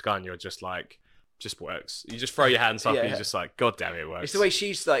it's James Gunn, you're just like, just works. You just throw your hands up, and you're just like, God damn it, works. It's the way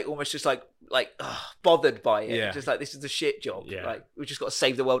she's like almost just like bothered by it. Yeah. Just like, this is the shit job. Yeah. Like, we've just got to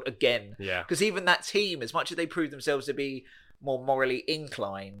save the world again. Yeah. Because even that team, as much as they proved themselves to be more morally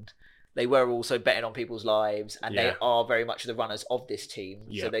inclined, they were also betting on people's lives, and they are very much the runners of this team.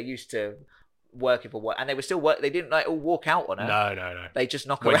 Yeah. So they're used to working for what, and they were still work. They didn't like all walk out on her. No. They just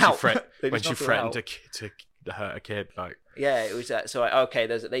knock her out. When she threatened to hurt a kid, like, yeah, it was that. So okay,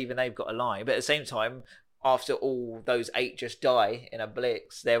 they've got a line, but at the same time, after all those 8 just die in a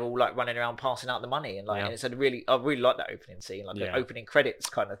blitz, they're all like running around passing out the money, and like, and it's I really like that opening scene, like the opening credits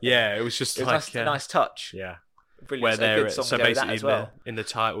kind of thing. Yeah, it was just a nice touch. Yeah. Brilliant. Where they're so basically as well. in the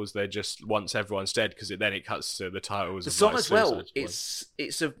titles, they're just once everyone's dead, because then it cuts to the titles. The of, song like, as well.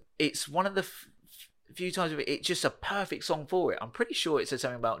 Suicide It's one of the few times it's just a perfect song for it. I'm pretty sure it says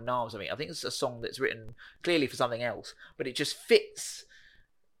something about Nam or something. I think it's a song that's written clearly for something else, but it just fits.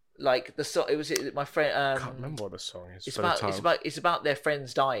 Like the song, my friend. I can't remember what the song is. It's about their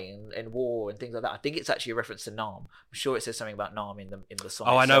friends dying in war and things like that. I think it's actually a reference to Nam. I'm sure it says something about Nam in the song.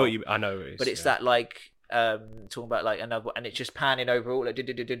 Oh, itself. I know it is. But it's that like talking about like another, and it's just panning over all, like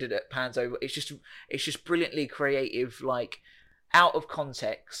pans over. It's just brilliantly creative, like out of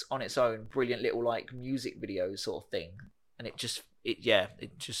context on its own, brilliant little like music video sort of thing. And it's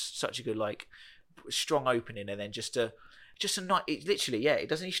just such a good like strong opening, and then just a night. It literally, it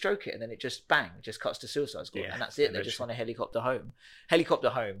doesn't he stroke it, and then it just bang, just cuts to Suicide Squad, and that's it. They're just on a helicopter home.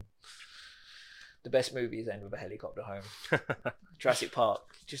 The best movies end with a helicopter home. Jurassic Park,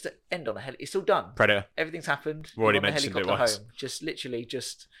 just to end on a heli. It's all done. Predator. Everything's happened. We've already mentioned it once. Home. Just literally,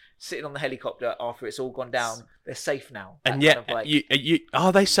 just sitting on the helicopter after it's all gone down. They're safe now. And yet,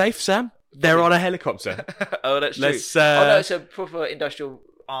 are they safe, Sam? They're on a helicopter. Oh, that's true. Oh no, it's a proper industrial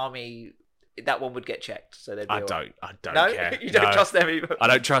army. That one would get checked. So they'd be I don't care. You don't trust them either. I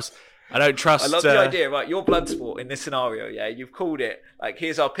don't trust. I love the idea, right? You're Bloodsport in this scenario, yeah? You've called it, like,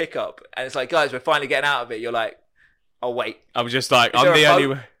 here's our pickup. And it's like, guys, we're finally getting out of it. You're like, oh, wait. I'm just like, I'm the only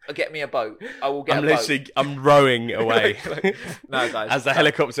one. Get me a boat. I will get a boat. I'm rowing away. No, guys. As the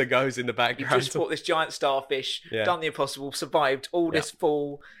helicopter goes in the background. You've just caught this giant starfish, done the impossible, survived all this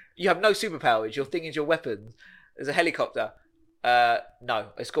fall. You have no superpowers. Your thing is your weapons. There's a helicopter. No,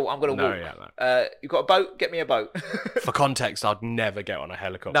 it's cool. I'm gonna walk. You got a boat? Get me a boat. For context, I'd never get on a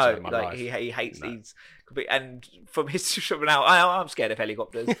helicopter in my life. He hates these. And from his from now, I'm scared of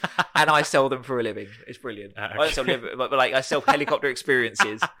helicopters, and I sell them for a living. It's brilliant. Okay. I don't sell but like I sell helicopter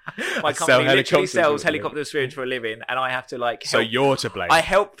experiences. My company literally sells helicopter experience for a living, and I have to like. So you're to blame. I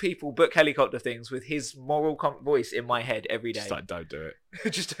help people book helicopter things with his moral voice in my head every day. Just like, don't do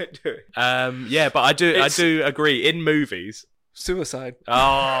it. Just don't do it. Yeah, but I do agree. In movies, suicide.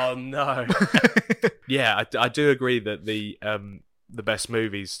 Oh no. Yeah, I do agree that the best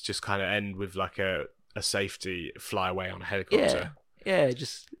movies just kind of end with like a safety fly away on a helicopter. Yeah,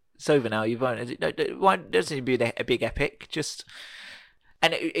 just it's over now. You've won. Why doesn't it be a big epic? Just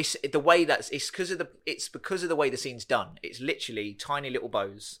and it's the way it's because of the way the scene's done. It's literally tiny little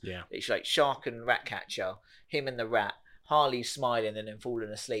bows. Yeah, it's like shark and rat catcher, him and the rat, Harley smiling and then falling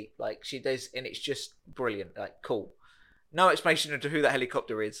asleep. Like she does, and it's just brilliant. Like cool. No explanation into who that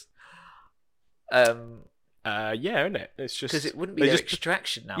helicopter is. Yeah, isn't it? It's just because it wouldn't be their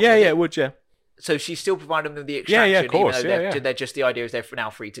extraction now. Yeah, it would. Yeah. So she's still providing them the extraction. Yeah, of course. Even though they're just the idea is they're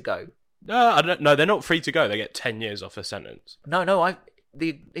now free to go. No, I don't. No, they're not free to go. They get 10 years off a sentence. No.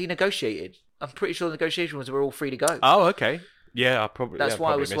 He negotiated. I'm pretty sure the negotiations were all free to go. Oh, okay. Yeah, I probably. That's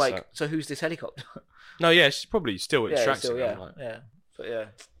why I was like, that. So who's this helicopter? No, yeah, she's probably still extracting. Yeah.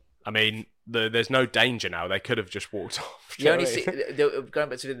 I mean, there's no danger now. They could have just walked off. Going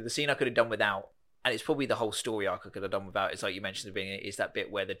back to the scene I could have done without, and it's probably the whole story arc I could have done without. It's like you mentioned at the beginning, is that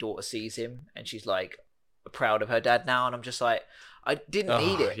bit where the daughter sees him and she's like proud of her dad now, and I'm just like, I didn't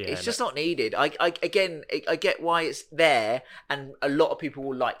need it. Yeah, it's just not needed. I get why it's there, and a lot of people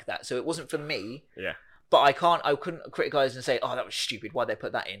will like that. So it wasn't for me. Yeah. But I couldn't criticize and say, oh, that was stupid. Why'd they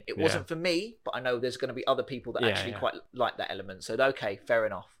put that in? It wasn't for me, but I know there's going to be other people that actually quite like that element. So okay, fair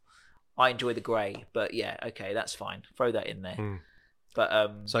enough. I enjoy the grey, but yeah, okay, that's fine. Throw that in there.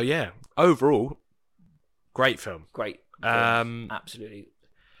 But so yeah, overall, great film. Great film. Absolutely.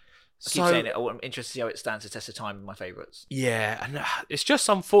 I keep saying it. I'm interested to see how it stands the test of time in my favourites. Yeah, and it's just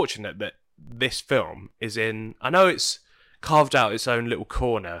unfortunate that this film is in. I know it's carved out its own little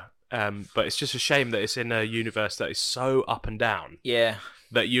corner, but it's just a shame that it's in a universe that is so up and down. Yeah.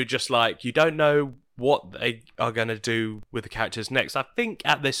 That you're just like, you don't know what they are going to do with the characters next. I think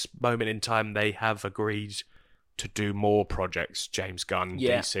at this moment in time, they have agreed to do more projects, James Gunn,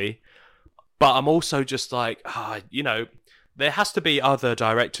 Yeah. DC. But I'm also just like, you know, there has to be other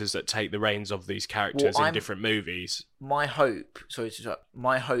directors that take the reins of these characters in different movies. My hope,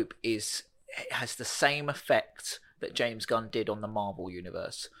 my hope is it has the same effect that James Gunn did on the Marvel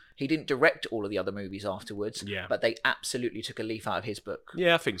universe. He didn't direct all of the other movies afterwards, but they absolutely took a leaf out of his book.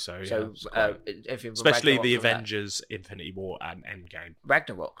 Yeah, I think so. So, especially the Avengers, Infinity War, and Endgame.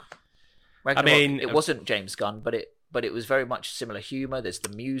 Ragnarok. I mean, it wasn't James Gunn, but it was very much similar humor. There's the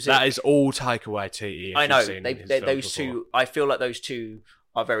music. That is all Taika Waititi. I know those two. I feel like those two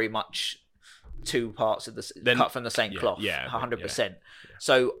are very much two parts of the cut from the same cloth. 100%.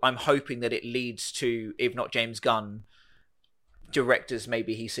 So I'm hoping that it leads to, if not James Gunn, directors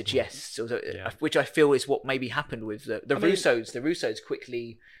maybe he suggests, which I feel is what maybe happened with the Russos. The Russos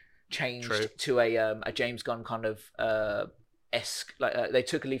quickly changed to a James Gunn kind of esque. Like they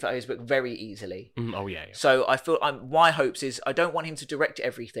took a leaf out of his book very easily. So I feel my hopes is I don't want him to direct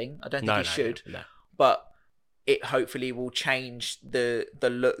everything. I don't think he should. No. But it hopefully will change the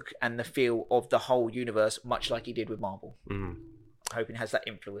look and the feel of the whole universe, much like he did with Marvel. Hoping it has that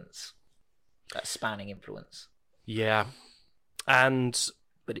influence, that spanning influence. Yeah.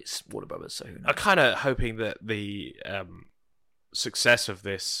 But it's Warner Brothers, so who knows? I'm kind of hoping that the success of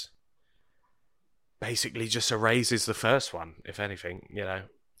this basically just erases the first one, if anything. You know,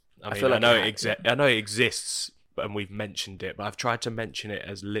 I know it exists, and we've mentioned it, but I've tried to mention it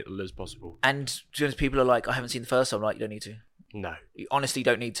as little as possible. And just people are like, "I haven't seen the first one." I'm like, you don't need to. No, you honestly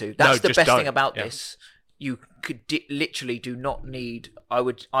don't need to. That's the best thing about this. You could literally do not need.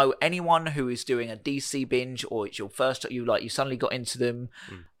 Anyone who is doing a DC binge, or it's your first, you suddenly got into them.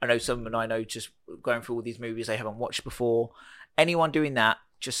 I know someone I know just going through all these movies they haven't watched before. Anyone doing that,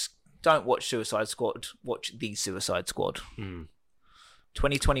 just don't watch Suicide Squad. Watch The Suicide Squad.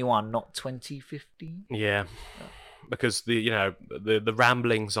 2021, not 2015. Yeah, because the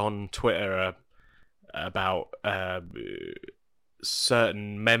ramblings on Twitter are about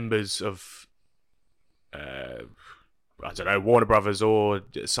certain members of. I don't know, Warner Brothers or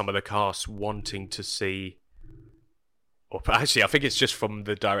some of the cast wanting to see, or actually I think it's just from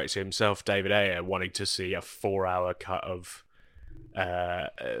the director himself, David Ayer, wanting to see a 4-hour cut of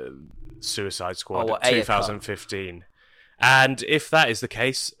Suicide Squad 2015. And if that is the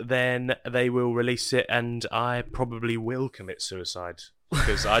case, then they will release it, and I probably will commit suicide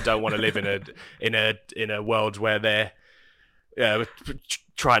because I don't want to live in a world where they're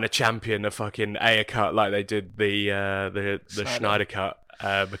trying to champion a fucking Ayer cut like they did the Schneider cut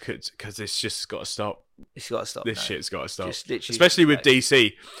because it's just got to stop. It's got to stop. This shit's got to stop. Especially with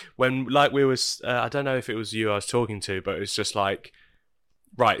DC, when we was I don't know if it was you I was talking to, but it's just like,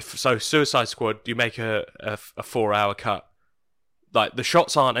 right. So Suicide Squad, you make a 4-hour cut. Like the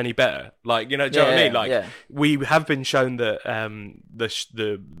shots aren't any better. Like do you know what I mean? Like we have been shown that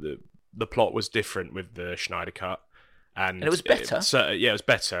the plot was different with the Schneider cut. And it was better. It was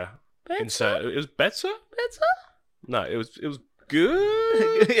better. It was better. No, it was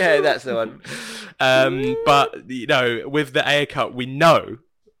good. Yeah, that's the one. But with the Ayer cut, we know,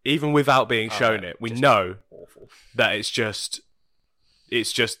 even without being shown it, we know that it's just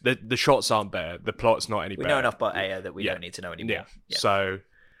the shots aren't better. The plot's not any better. We know enough about Ayer that we don't need to know anymore. Yeah. So,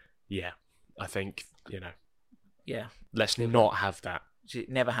 I think let's not have that. It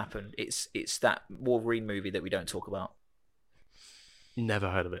never happened. It's that Wolverine movie that we don't talk about.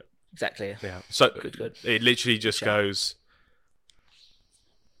 Never heard of it. Exactly. Yeah. So good. It literally just goes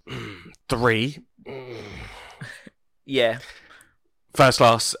 3. Yeah. First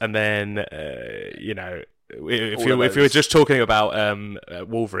class, and then if you were just talking about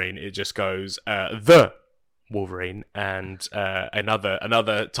Wolverine, it just goes the Wolverine, and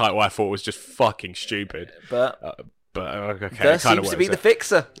another title I thought was just fucking stupid. But okay, there seems to be the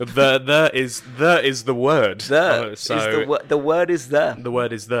fixer. The is the word. The word is there. The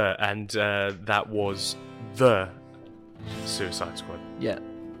word is there, and that was the Suicide Squad. Yeah.